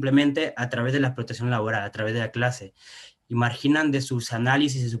estructura simplemente a través de la explotación laboral, a través de la clase. Y marginan de sus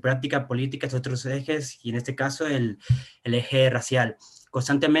análisis y su práctica política otros ejes, y en este caso el eje racial.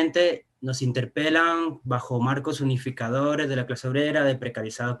 Constantemente nos interpelan bajo marcos unificadores de la clase obrera, de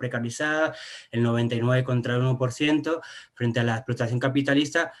precarizados, precarizadas, el 99 contra el 1% frente a la explotación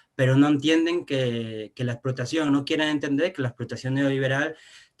capitalista, pero no entienden que la explotación, no quieren entender que la explotación neoliberal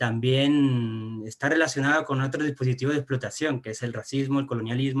también está relacionada con otros dispositivos de explotación, que es el racismo, el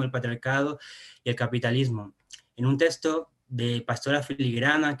colonialismo, el patriarcado y el capitalismo. En un texto de Pastora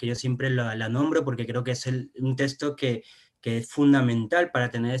Filigrana, que yo siempre la nombro porque creo que es un texto que es fundamental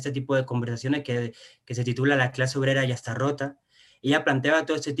para tener este tipo de conversaciones, que se titula La clase obrera ya está rota. Ella planteaba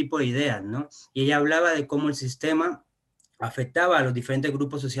todo este tipo de ideas, ¿no? Y ella hablaba de cómo el sistema afectaba a los diferentes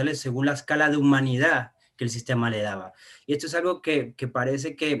grupos sociales según la escala de humanidad que el sistema le daba. Y esto es algo que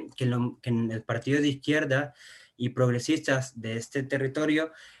parece que en el partido de izquierda y progresistas de este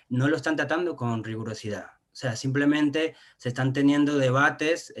territorio no lo están tratando con rigurosidad. O sea, simplemente se están teniendo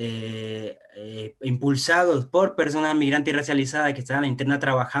debates impulsados por personas migrantes y racializadas que están en la interna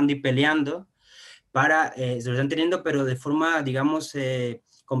trabajando y peleando se lo están teniendo, pero de forma, digamos,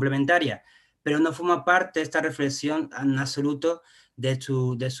 complementaria. Pero no forma parte de esta reflexión en absoluto de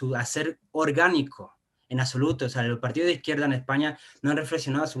su hacer orgánico, en absoluto. O sea, los partidos de izquierda en España no han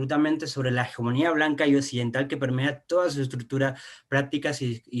reflexionado absolutamente sobre la hegemonía blanca y occidental que permea todas sus estructuras, prácticas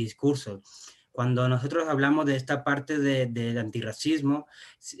y discursos. Cuando nosotros hablamos de esta parte del antirracismo,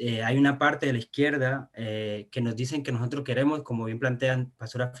 hay una parte de la izquierda que nos dicen que nosotros queremos, como bien plantean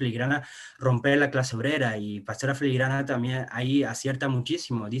Pastora Filigrana, romper la clase obrera, y Pastora Filigrana también ahí acierta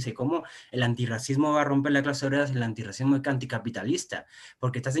muchísimo, dice cómo el antirracismo va a romper la clase obrera si el antirracismo es anticapitalista,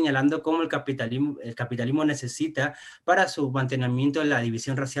 porque está señalando cómo el capitalismo necesita para su mantenimiento de la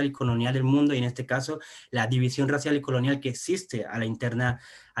división racial y colonial del mundo, y en este caso la división racial y colonial que existe a la interna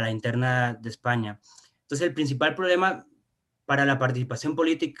de España. Entonces, el principal problema para la participación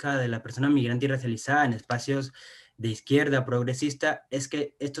política de la persona migrante y racializada en espacios de izquierda progresista es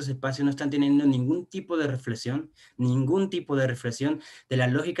que estos espacios no están teniendo ningún tipo de reflexión de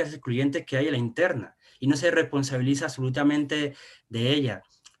las lógicas excluyentes que hay en la interna, y no se responsabiliza absolutamente de ella.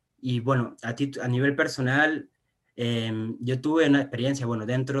 Y bueno, a nivel personal, yo tuve una experiencia, bueno,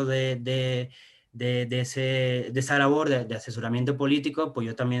 dentro de esa labor de asesoramiento político, pues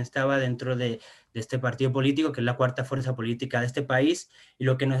yo también estaba dentro de este partido político, que es la cuarta fuerza política de este país, y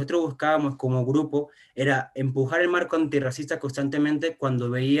lo que nosotros buscábamos como grupo era empujar el marco antirracista constantemente cuando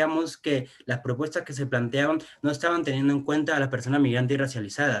veíamos que las propuestas que se planteaban no estaban teniendo en cuenta a las personas migrantes y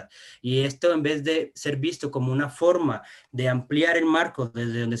racializadas. Y esto, en vez de ser visto como una forma de ampliar el marco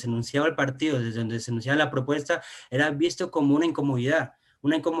desde donde se enunciaba el partido, desde donde se enunciaba la propuesta, era visto como una incomodidad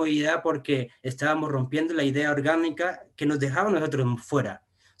porque estábamos rompiendo la idea orgánica que nos dejaba a nosotros fuera.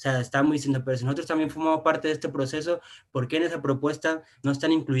 O sea, estábamos diciendo, pero si nosotros también formamos parte de este proceso, ¿por qué en esa propuesta no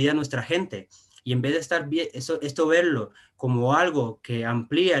están incluida nuestra gente? Y en vez de estar bien, esto verlo como algo que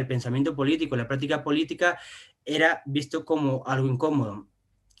amplía el pensamiento político, la práctica política, era visto como algo incómodo.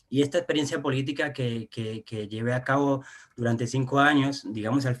 Y esta experiencia política que llevé a cabo durante 5 años,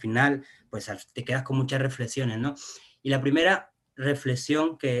 digamos, al final, pues te quedas con muchas reflexiones, ¿no? Y la primera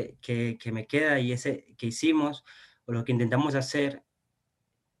reflexión que me queda y ese que hicimos, o lo que intentamos hacer,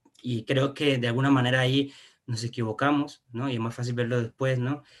 y creo que de alguna manera ahí nos equivocamos, ¿no? Y es más fácil verlo después,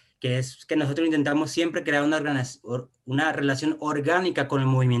 ¿no? Que es que nosotros intentamos siempre crear una relación orgánica con el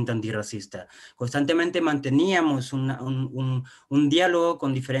movimiento antirracista. Constantemente manteníamos un diálogo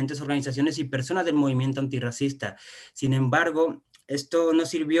con diferentes organizaciones y personas del movimiento antirracista. Sin embargo, esto no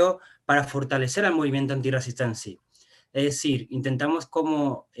sirvió para fortalecer al movimiento antirracista en sí. Es decir, intentamos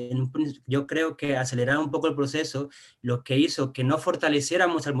como, yo creo que acelerar un poco el proceso, lo que hizo que no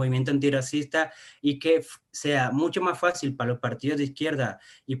fortaleciéramos al movimiento antirracista y que sea mucho más fácil para los partidos de izquierda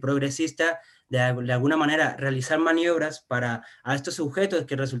y progresistas de alguna manera realizar maniobras para a estos sujetos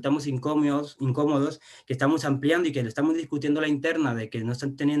que resultamos incómodos, que estamos ampliando y que estamos discutiendo la interna de que no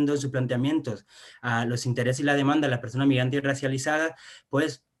están teniendo sus planteamientos a los intereses y la demanda de las personas migrantes y racializadas,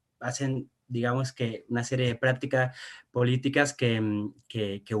 pues hacen, digamos, que una serie de prácticas políticas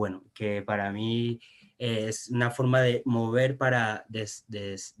bueno, que para mí es una forma de mover para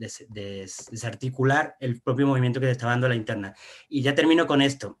desarticular el propio movimiento que se está dando a la interna. Y ya termino con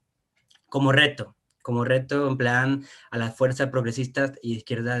esto, como reto en plan a las fuerzas progresistas y de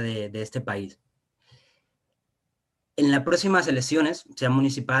izquierda de este país. En las próximas elecciones, sean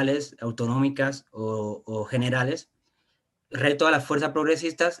municipales, autonómicas o generales, reto a las fuerzas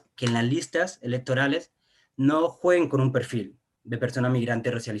progresistas que en las listas electorales no jueguen con un perfil de persona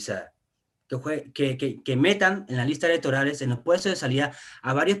migrante racializada, que metan en las listas electorales, en los puestos de salida,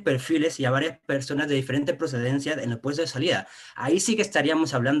 a varios perfiles y a varias personas de diferentes procedencias en los puestos de salida. Ahí sí que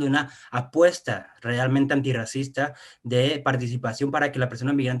estaríamos hablando de una apuesta realmente antirracista de participación para que la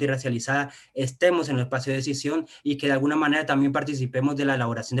persona migrante y racializada estemos en el espacio de decisión y que de alguna manera también participemos de la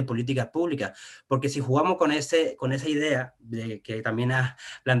elaboración de políticas públicas. Porque si jugamos con esa idea de, que también ha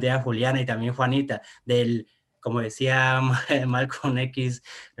planteado Juliana y también Juanita, como decía Malcolm X,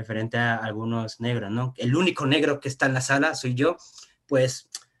 referente a algunos negros, ¿no? El único negro que está en la sala soy yo, pues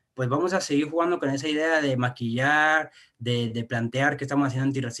vamos a seguir jugando con esa idea de maquillar, de plantear que estamos haciendo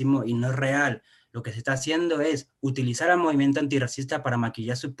antirracismo y no es real. Lo que se está haciendo es utilizar al movimiento antirracista para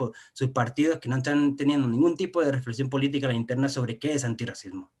maquillar sus partidos que no están teniendo ningún tipo de reflexión política a la interna sobre qué es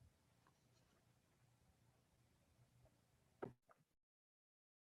antirracismo.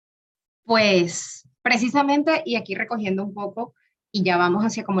 Pues precisamente, y aquí recogiendo un poco, y ya vamos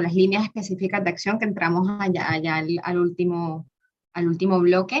hacia como las líneas específicas de acción que entramos allá al último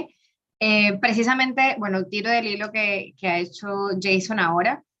bloque. Precisamente, bueno, tiro del hilo que ha hecho Jason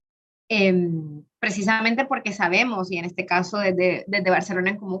ahora, precisamente porque sabemos, y en este caso desde Barcelona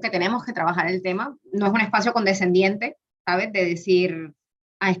en Común, que tenemos que trabajar el tema. No es un espacio condescendiente, ¿sabes? De decir,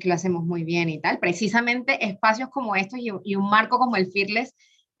 ah, es que lo hacemos muy bien y tal. Precisamente espacios como estos y un marco como el Fearless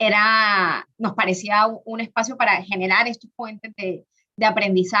nos parecía un espacio para generar estos puentes de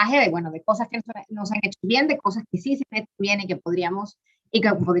aprendizaje, bueno, de cosas que no se han hecho bien, de cosas que sí se han hecho bien y que podríamos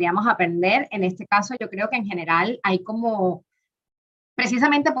aprender. En este caso, yo creo que en general hay como,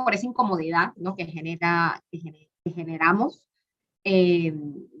 precisamente por esa incomodidad, ¿no? que generamos,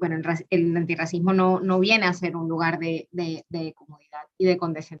 bueno, el antirracismo no viene a ser un lugar de comodidad y de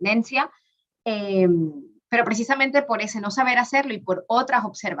condescendencia, pero precisamente por ese no saber hacerlo y por otras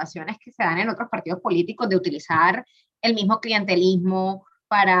observaciones que se dan en otros partidos políticos de utilizar el mismo clientelismo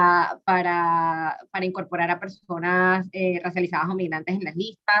para incorporar a personas racializadas o migrantes en las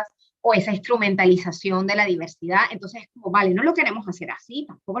listas, o esa instrumentalización de la diversidad. Entonces, como, vale, no lo queremos hacer así,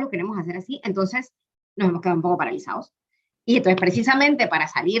 tampoco lo queremos hacer así, entonces nos hemos quedado un poco paralizados. Y entonces, precisamente para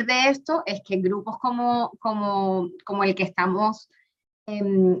salir de esto, es que grupos como el que estamos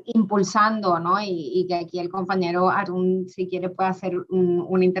impulsando, ¿no? Y que aquí el compañero Arun, si quiere, puede hacer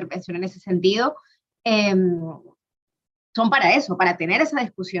una intervención en ese sentido, son para eso, para tener esa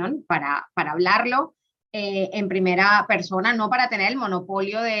discusión, para hablarlo en primera persona, no para tener el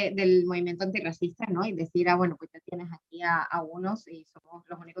monopolio del movimiento antirracista, ¿no? Y decir, ah, bueno, pues ya tienes aquí a unos y somos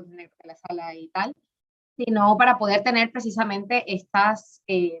los únicos negros de la sala y tal, sino para poder tener precisamente estas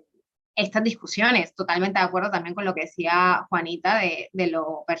discusiones. Totalmente de acuerdo también con lo que decía Juanita de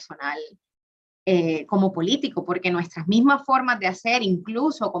lo personal como político, porque nuestras mismas formas de hacer,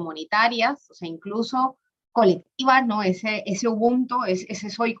 incluso comunitarias, o sea, incluso colectivas, ¿no? Ese Ubuntu, ese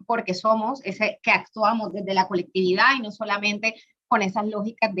soy porque somos, ese que actuamos desde la colectividad y no solamente con esas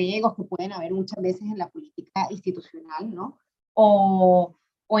lógicas de egos que pueden haber muchas veces en la política institucional, ¿no? O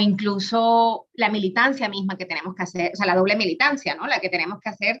o incluso la militancia misma que tenemos que hacer, o sea, la doble militancia, ¿no? La que tenemos que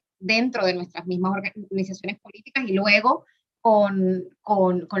hacer dentro de nuestras mismas organizaciones políticas y luego con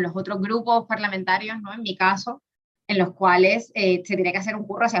los otros grupos parlamentarios, ¿no? En mi caso, en los cuales se tiene que hacer un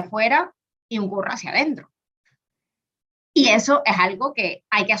curro hacia afuera y un curro hacia adentro. Y eso es algo que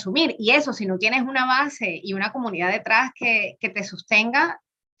hay que asumir. Y eso, si no tienes una base y una comunidad detrás que te sostenga,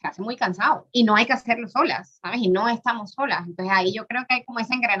 se hace muy cansado. Y no hay que hacerlo solas, ¿sabes? Y no estamos solas. Entonces ahí yo creo que hay como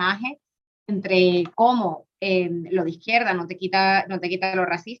ese engranaje entre cómo lo de izquierda no te quita lo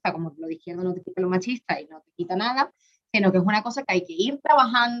racista, como lo de izquierda no te quita lo machista y no te quita nada, sino que es una cosa que hay que ir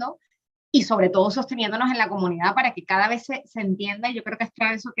trabajando y sobre todo sosteniéndonos en la comunidad para que cada vez se entienda. Y yo creo que es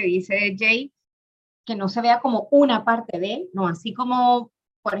claro eso que dice Jay, que no se vea como una parte de, no, así como,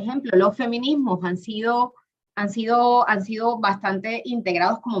 por ejemplo, los feminismos han sido bastante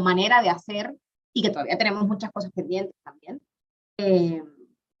integrados como manera de hacer y que todavía tenemos muchas cosas pendientes también.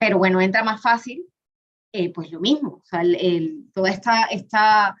 Pero bueno, entra más fácil, pues lo mismo, o sea, toda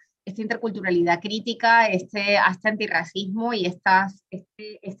esta interculturalidad crítica, hasta antirracismo y estas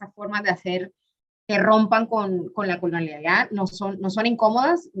formas de hacer que rompan con la colonialidad, no son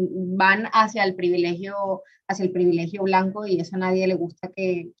incómodas, van hacia el privilegio blanco y eso a nadie le gusta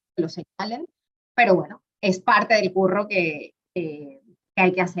que lo señalen, pero bueno, es parte del curro que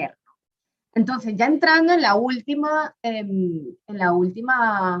hay que hacer. Entonces, ya entrando en la última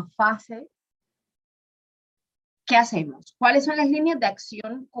fase, ¿qué hacemos? ¿Cuáles son las líneas de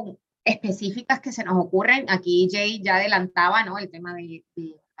acción específicas que se nos ocurren? Aquí Jay ya adelantaba, ¿no? El tema de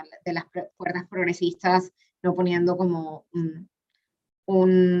las fuerzas progresistas no poniendo como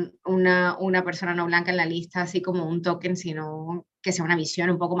una persona no blanca en la lista, así como un token, sino que sea una visión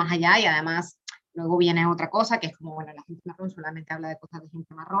un poco más allá y además luego viene otra cosa, que es como, bueno, la gente marrón solamente habla de cosas de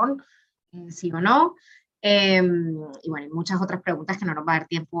gente marrón, sí o no. Y bueno, hay muchas otras preguntas que no nos va a dar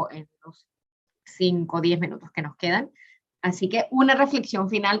tiempo en los 5 o 10 minutos que nos quedan. Así que una reflexión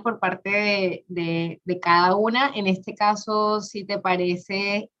final por parte de cada una. En este caso, si te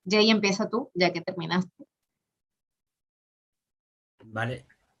parece, Jay, empieza tú, ya que terminaste. Vale,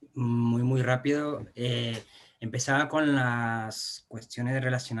 muy rápido. Empezaba con las cuestiones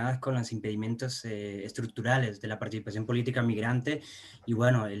relacionadas con los impedimentos estructurales de la participación política migrante y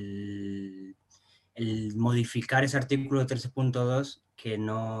bueno, el modificar ese artículo 13.2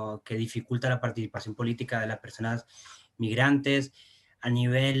 que dificulta la participación política de las personas migrantes. A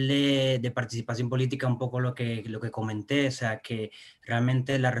nivel de participación política, un poco lo que comenté, o sea, que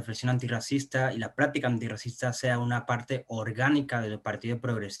realmente la reflexión antirracista y la práctica antirracista sea una parte orgánica del Partido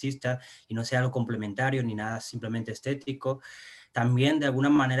Progresista y no sea algo complementario ni nada simplemente estético. También, de alguna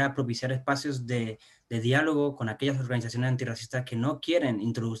manera, propiciar espacios de diálogo con aquellas organizaciones antirracistas que no quieren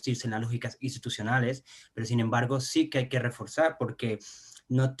introducirse en las lógicas institucionales, pero sin embargo sí que hay que reforzar porque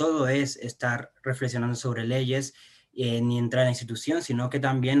no todo es estar reflexionando sobre leyes ni entrar en la institución, sino que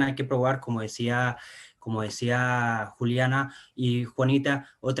también hay que probar, como decía Juliana y Juanita,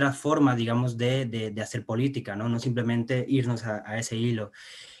 otra forma, digamos, de hacer política, ¿no? No simplemente irnos a ese hilo.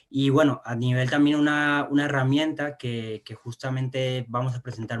 Y bueno, a nivel también una herramienta que justamente vamos a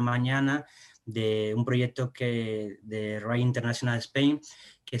presentar mañana de un proyecto de RAI International Spain,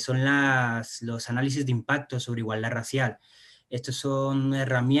 que son los análisis de impacto sobre igualdad racial. Estas son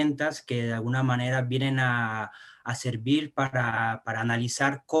herramientas que de alguna manera vienen a servir para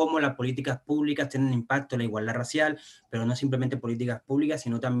analizar cómo las políticas públicas tienen impacto en la igualdad racial, pero no simplemente políticas públicas,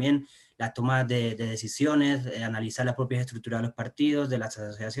 sino también la toma de decisiones, analizar las propias estructuras de los partidos, de las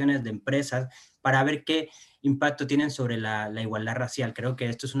asociaciones, de empresas, para ver qué impacto tienen sobre la igualdad racial. Creo que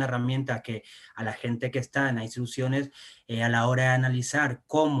esto es una herramienta que a la gente que está en las instituciones, a la hora de analizar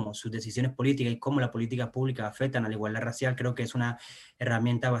cómo sus decisiones políticas y cómo la política pública afectan a la igualdad racial, creo que es una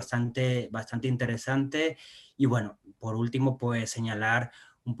herramienta bastante interesante. Y bueno, por último, pues señalar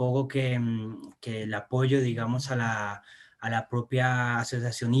un poco que el apoyo, digamos, a la propia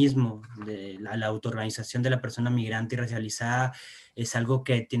asociacionismo, de la autoorganización de la persona migrante y racializada, es algo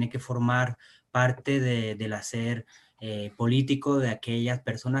que tiene que formar parte del hacer político de aquellas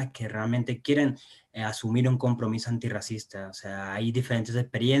personas que realmente quieren asumir un compromiso antirracista. O sea, hay diferentes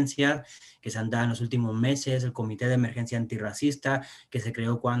experiencias que se han dado en los últimos meses, el Comité de Emergencia Antirracista, que se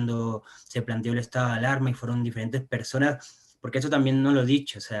creó cuando se planteó el estado de alarma y fueron diferentes personas, porque eso también no lo he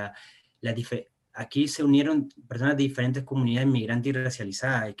dicho, o sea, aquí se unieron personas de diferentes comunidades migrantes y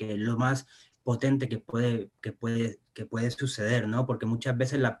racializadas, y que es lo más potente que puede suceder, ¿no? Porque muchas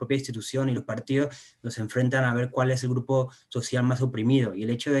veces la propia institución y los partidos nos enfrentan a ver cuál es el grupo social más oprimido, y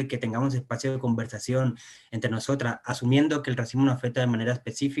el hecho de que tengamos espacio de conversación entre nosotras, asumiendo que el racismo nos afecta de manera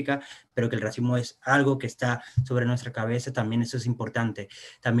específica, pero que el racismo es algo que está sobre nuestra cabeza, también eso es importante.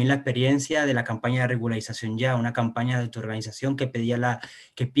 También la experiencia de la campaña de regularización ya, una campaña de autoorganización que pide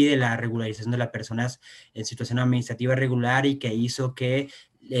la regularización de las personas en situación administrativa irregular, y que hizo que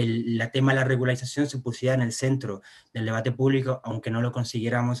el tema de la regularización se pusiera en el centro del debate público, aunque no lo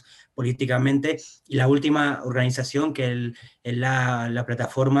consiguiéramos políticamente. Y la última organización, que es la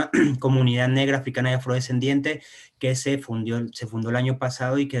plataforma Comunidad Negra, Africana y Afrodescendiente, que se fundó el año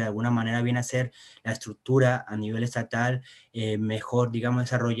pasado, y que de alguna manera viene a ser la estructura a nivel estatal mejor, digamos,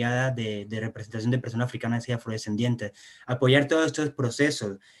 desarrollada de representación de personas africanas y afrodescendientes. Apoyar todos estos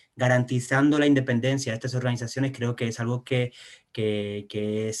procesos, garantizando la independencia de estas organizaciones, creo que es algo que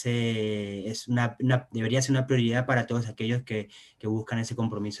debería ser una prioridad para todos aquellos que buscan ese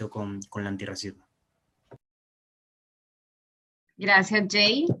compromiso con el antirracismo. Gracias,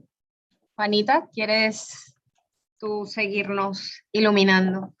 Jay. Juanita, ¿quieres tú seguirnos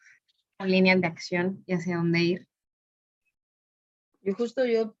iluminando con líneas de acción y hacia dónde ir?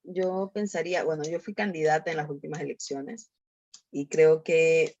 Yo pensaría, bueno, yo fui candidata en las últimas elecciones y creo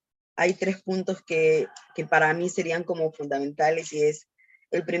que hay 3 puntos que para mí serían como fundamentales, y es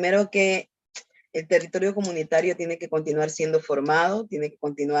el primero, que el territorio comunitario tiene que continuar siendo formado, tiene que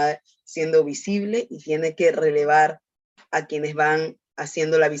continuar siendo visible y tiene que relevar a quienes van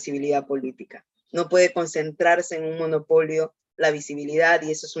haciendo la visibilidad política. No puede concentrarse en un monopolio la visibilidad,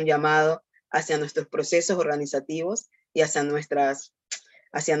 y eso es un llamado hacia nuestros procesos organizativos y hacia nuestros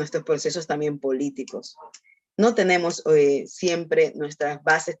procesos también políticos. No tenemos siempre nuestras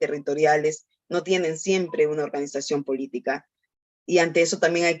bases territoriales, no tienen siempre una organización política, y ante eso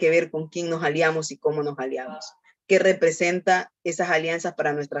también hay que ver con quién nos aliamos y cómo nos aliamos. ¿Qué representa esas alianzas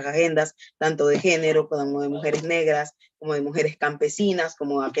para nuestras agendas, tanto de género como de mujeres negras, como de mujeres campesinas,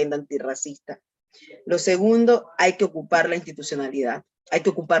 como agenda antirracista? Lo segundo, hay que ocupar la institucionalidad, hay que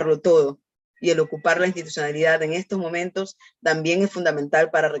ocuparlo todo. Y el ocupar la institucionalidad en estos momentos también es fundamental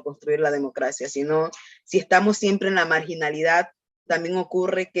para reconstruir la democracia. Si estamos siempre en la marginalidad, también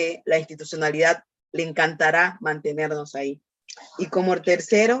ocurre que la institucionalidad le encantará mantenernos ahí. Y como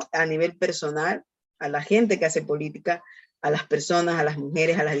tercero, a nivel personal, a la gente que hace política, a las personas, a las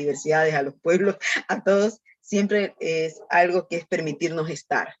mujeres, a las diversidades, a los pueblos, a todos, siempre es algo que es permitirnos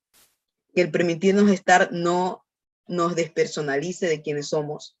estar. Que el permitirnos estar no nos despersonalice de quienes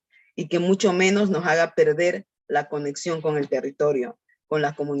somos, y que mucho menos nos haga perder la conexión con el territorio, con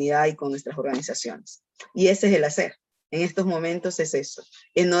la comunidad y con nuestras organizaciones. Y ese es el hacer. En estos momentos es eso,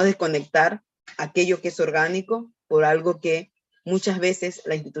 es no desconectar aquello que es orgánico por algo que muchas veces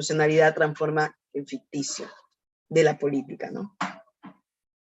la institucionalidad transforma en ficticio de la política, ¿no?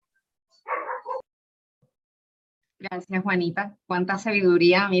 Gracias, Juanita. Cuánta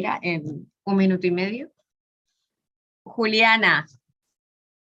sabiduría, mira, en 1 minuto y medio. Juliana.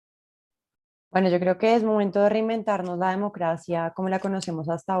 Bueno, yo creo que es momento de reinventarnos la democracia como la conocemos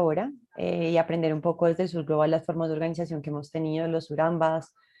hasta ahora, y aprender un poco desde el Sur Global las formas de organización que hemos tenido, los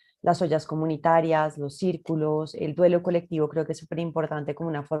surambas, las ollas comunitarias, los círculos, el duelo colectivo. Creo que es súper importante como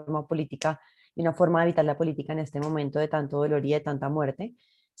una forma política y una forma de evitar la política en este momento de tanto dolor y de tanta muerte.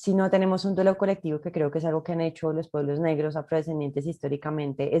 Si no tenemos un duelo colectivo, que creo que es algo que han hecho los pueblos negros afrodescendientes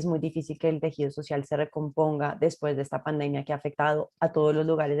históricamente, es muy difícil que el tejido social se recomponga después de esta pandemia que ha afectado a todos los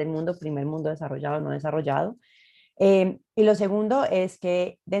lugares del mundo, primer mundo, desarrollado, no desarrollado. Y lo segundo es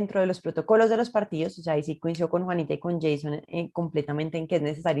que dentro de los protocolos de los partidos, o sea, ahí sí coincido con Juanita y con Jason completamente en que es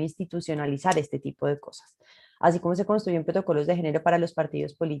necesario institucionalizar este tipo de cosas. Así como se construyen protocolos de género para los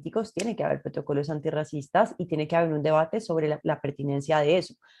partidos políticos, tiene que haber protocolos antirracistas y tiene que haber un debate sobre la pertinencia de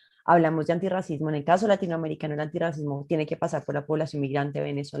eso. Hablamos de antirracismo, en el caso latinoamericano el antirracismo tiene que pasar por la población migrante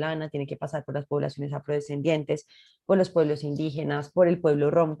venezolana, tiene que pasar por las poblaciones afrodescendientes, por los pueblos indígenas, por el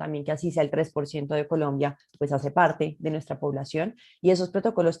pueblo rom también, que así sea el 3% de Colombia, pues hace parte de nuestra población, y esos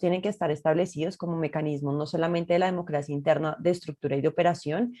protocolos tienen que estar establecidos como mecanismos no solamente de la democracia interna de estructura y de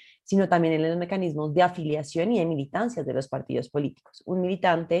operación, sino también en los mecanismos de afiliación y de militancias de los partidos políticos. Un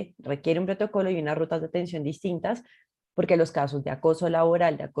militante requiere un protocolo y unas rutas de atención distintas, porque los casos de acoso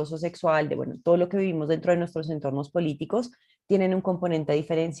laboral, de acoso sexual, de bueno, todo lo que vivimos dentro de nuestros entornos políticos, tienen un componente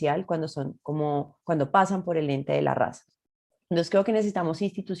diferencial cuando pasan por el ente de la raza. Entonces creo que necesitamos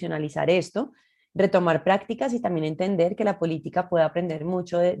institucionalizar esto, retomar prácticas y también entender que la política puede aprender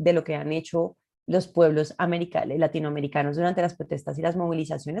mucho de lo que han hecho los pueblos latinoamericanos durante las protestas y las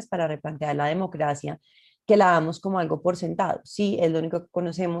movilizaciones para replantear la democracia que la damos como algo por sentado. Sí, es lo único que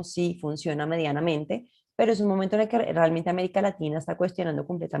conocemos, sí, funciona medianamente, pero es un momento en el que realmente América Latina está cuestionando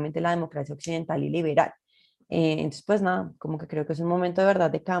completamente la democracia occidental y liberal. Entonces, pues nada, como que creo que es un momento de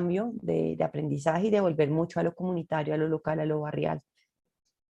verdad de cambio, de aprendizaje y de volver mucho a lo comunitario, a lo local, a lo barrial.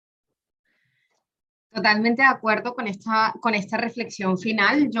 Totalmente de acuerdo con esta reflexión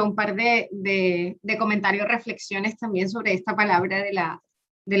final. Yo un par de comentarios, reflexiones también sobre esta palabra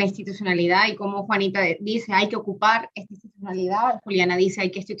de la institucionalidad y cómo Juanita dice hay que ocupar esta institucionalidad, Juliana dice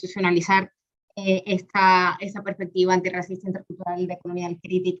hay que institucionalizar esta perspectiva antirracista, intercultural y de colonial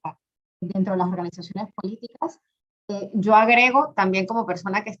crítica dentro de las organizaciones políticas. Yo agrego también como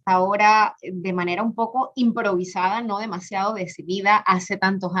persona que está ahora de manera un poco improvisada, no demasiado decidida hace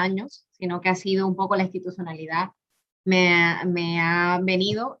tantos años, sino que ha sido un poco la institucionalidad, me ha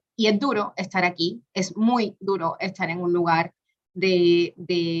venido, y es duro estar aquí, es muy duro estar en un lugar de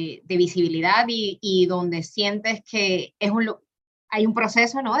visibilidad y donde sientes que hay un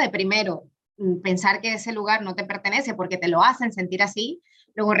proceso, ¿no? De primero pensar que ese lugar no te pertenece porque te lo hacen sentir así,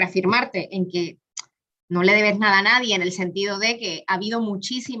 luego reafirmarte en que no le debes nada a nadie en el sentido de que ha habido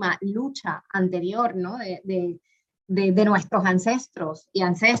muchísima lucha anterior, ¿no? De nuestros ancestros y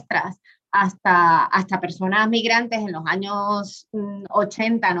ancestras hasta personas migrantes en los años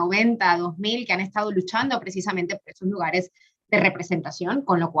 80, 90, 2000 que han estado luchando precisamente por esos lugares de representación,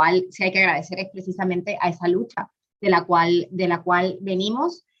 con lo cual sí hay que agradecer es precisamente a esa lucha de la cual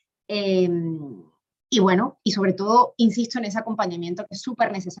venimos. Y bueno, y sobre todo, insisto en ese acompañamiento que es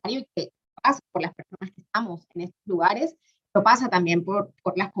súper necesario y que pasa por las personas que estamos en estos lugares, pero pasa también por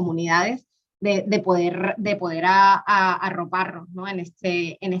las comunidades de poder arroparnos, ¿no? En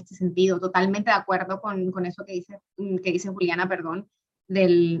este sentido. Totalmente de acuerdo con eso que dice Juliana, perdón,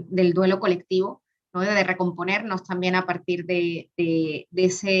 del duelo colectivo, ¿no? De recomponernos también a partir de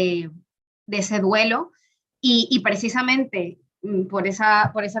ese duelo y precisamente por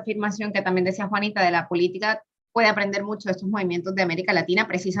esa afirmación que también decía Juanita de la política puede aprender mucho de estos movimientos de América Latina.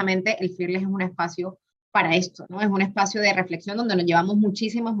 Precisamente el Fearless es un espacio para esto, ¿no? Es un espacio de reflexión donde nos llevamos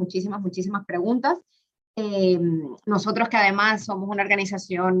muchísimas preguntas. Nosotros que además somos una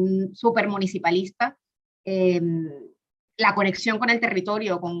organización súper municipalista, la conexión con el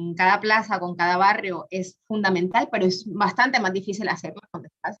territorio, con cada plaza, con cada barrio es fundamental, pero es bastante más difícil hacerlo donde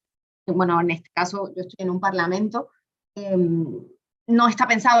estás. Bueno, en este caso yo estoy en un parlamento, no está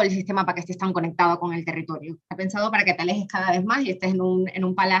pensado el sistema para que estés tan conectado con el territorio, está pensado para que te alejes cada vez más y estés en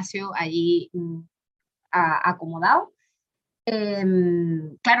un palacio allí acomodado.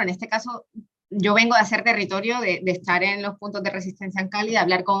 Claro, en este caso yo vengo de hacer territorio, de estar en los puntos de resistencia en Cali, de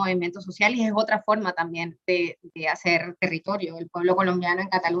hablar con movimientos sociales, y es otra forma también de hacer territorio. El pueblo colombiano en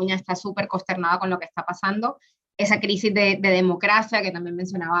Cataluña está súper consternado con lo que está pasando. Esa crisis de democracia que también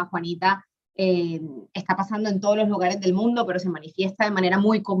mencionaba Juanita, está pasando en todos los lugares del mundo, pero se manifiesta de manera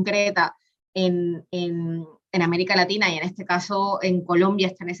muy concreta en América Latina, y en este caso en Colombia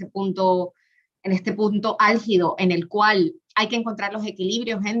está en este punto álgido en el cual hay que encontrar los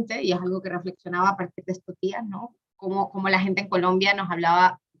equilibrios, gente, y es algo que reflexionaba a partir de estos días, ¿no? Como la gente en Colombia nos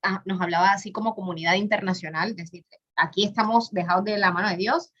hablaba así como comunidad internacional, es decir, aquí estamos dejados de la mano de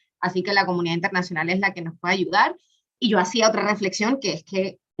Dios, así que la comunidad internacional es la que nos puede ayudar. Y yo hacía otra reflexión, que es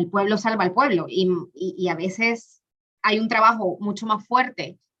que el pueblo salva al pueblo, y a veces hay un trabajo mucho más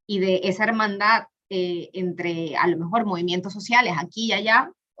fuerte y de esa hermandad entre a lo mejor movimientos sociales aquí y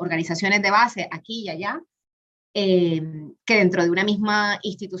allá, organizaciones de base aquí y allá, que dentro de una misma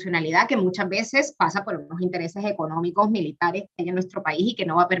institucionalidad que muchas veces pasa por unos intereses económicos, militares que hay en nuestro país y que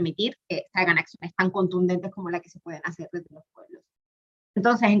no va a permitir que se hagan acciones tan contundentes como las que se pueden hacer desde los pueblos.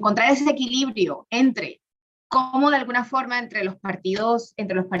 Entonces, encontrar ese equilibrio entre cómo de alguna forma entre los partidos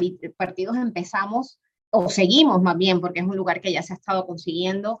empezamos, o seguimos más bien, porque es un lugar que ya se ha estado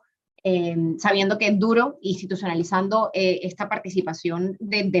consiguiendo, sabiendo que es duro, institucionalizando esta participación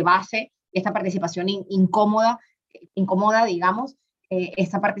de base, esta participación incómoda, digamos,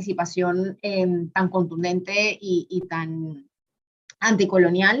 esta participación tan contundente y tan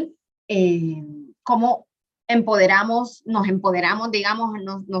anticolonial, cómo nos empoderamos, digamos,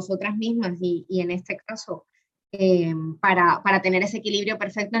 nosotras mismas y en este caso, para tener ese equilibrio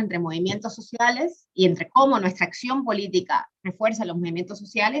perfecto entre movimientos sociales y entre cómo nuestra acción política refuerza los movimientos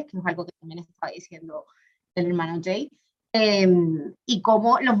sociales, que es algo que también estaba diciendo el hermano Jay, y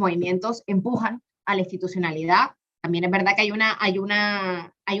cómo los movimientos empujan a la institucionalidad. También es verdad que hay una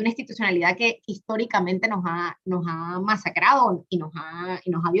institucionalidad que históricamente nos ha masacrado y nos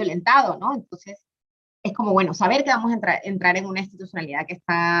ha violentado, ¿no? Entonces, es como, bueno, saber que vamos a entrar en una institucionalidad que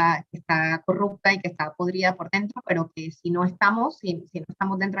está corrupta y que está podrida por dentro, pero que si no estamos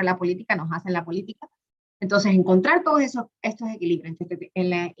dentro de la política, nos hacen la política. Entonces, encontrar todos estos equilibrios en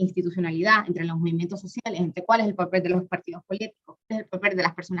la institucionalidad, entre los movimientos sociales, entre cuál es el papel de los partidos políticos, cuál es el papel de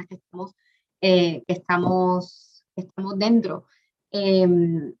las personas que estamos dentro.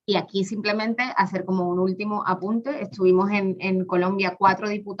 Y aquí simplemente hacer como un último apunte. Estuvimos en Colombia 4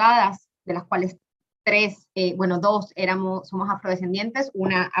 diputadas, de las cuales 3, bueno, 2 somos afrodescendientes,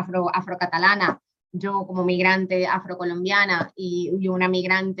 una afrocatalana, yo como migrante afrocolombiana y una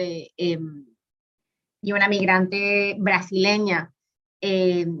migrante brasileña,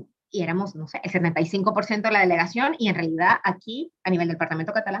 y éramos, no sé, el 75% de la delegación, y en realidad aquí, a nivel del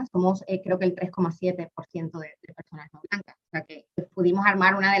Parlamento catalán, somos creo que el 3,7% de personas no blancas. O sea que pudimos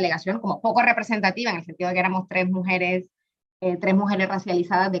armar una delegación como poco representativa, en el sentido de que éramos 3 mujeres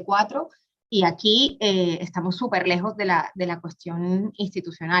racializadas de 4, y aquí estamos súper lejos de la cuestión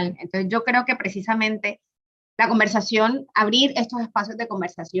institucional. Entonces yo creo que precisamente la conversación, abrir estos espacios de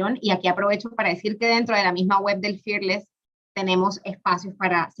conversación, y aquí aprovecho para decir que dentro de la misma web del Fearless tenemos espacios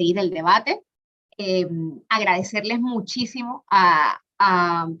para seguir el debate. Agradecerles muchísimo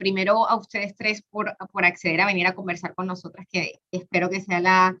primero a ustedes 3 por acceder a venir a conversar con nosotras, que espero que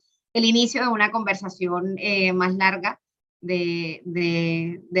sea el inicio de una conversación más larga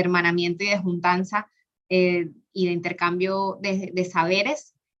de hermanamiento y de juntanza y de intercambio de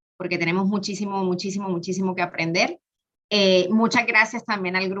saberes, porque tenemos muchísimo que aprender. Muchas gracias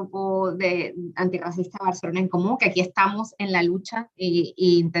también al grupo de Antirracista Barcelona en Común, que aquí estamos en la lucha e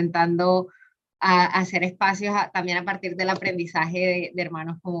intentando hacer espacios también a partir del aprendizaje de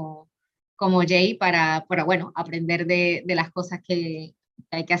hermanos como Jay para bueno, aprender de las cosas que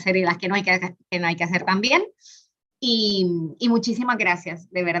hay que hacer y las que no hay que hacer también. Y muchísimas gracias,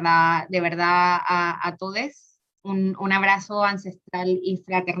 de verdad a todos. Un abrazo ancestral y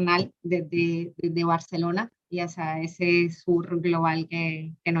fraternal desde Barcelona y hacia ese sur global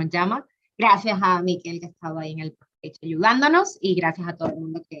que nos llama. Gracias a Miquel, que ha estado ahí en el proyecto ayudándonos, y gracias a todo el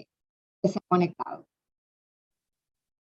mundo que se ha conectado.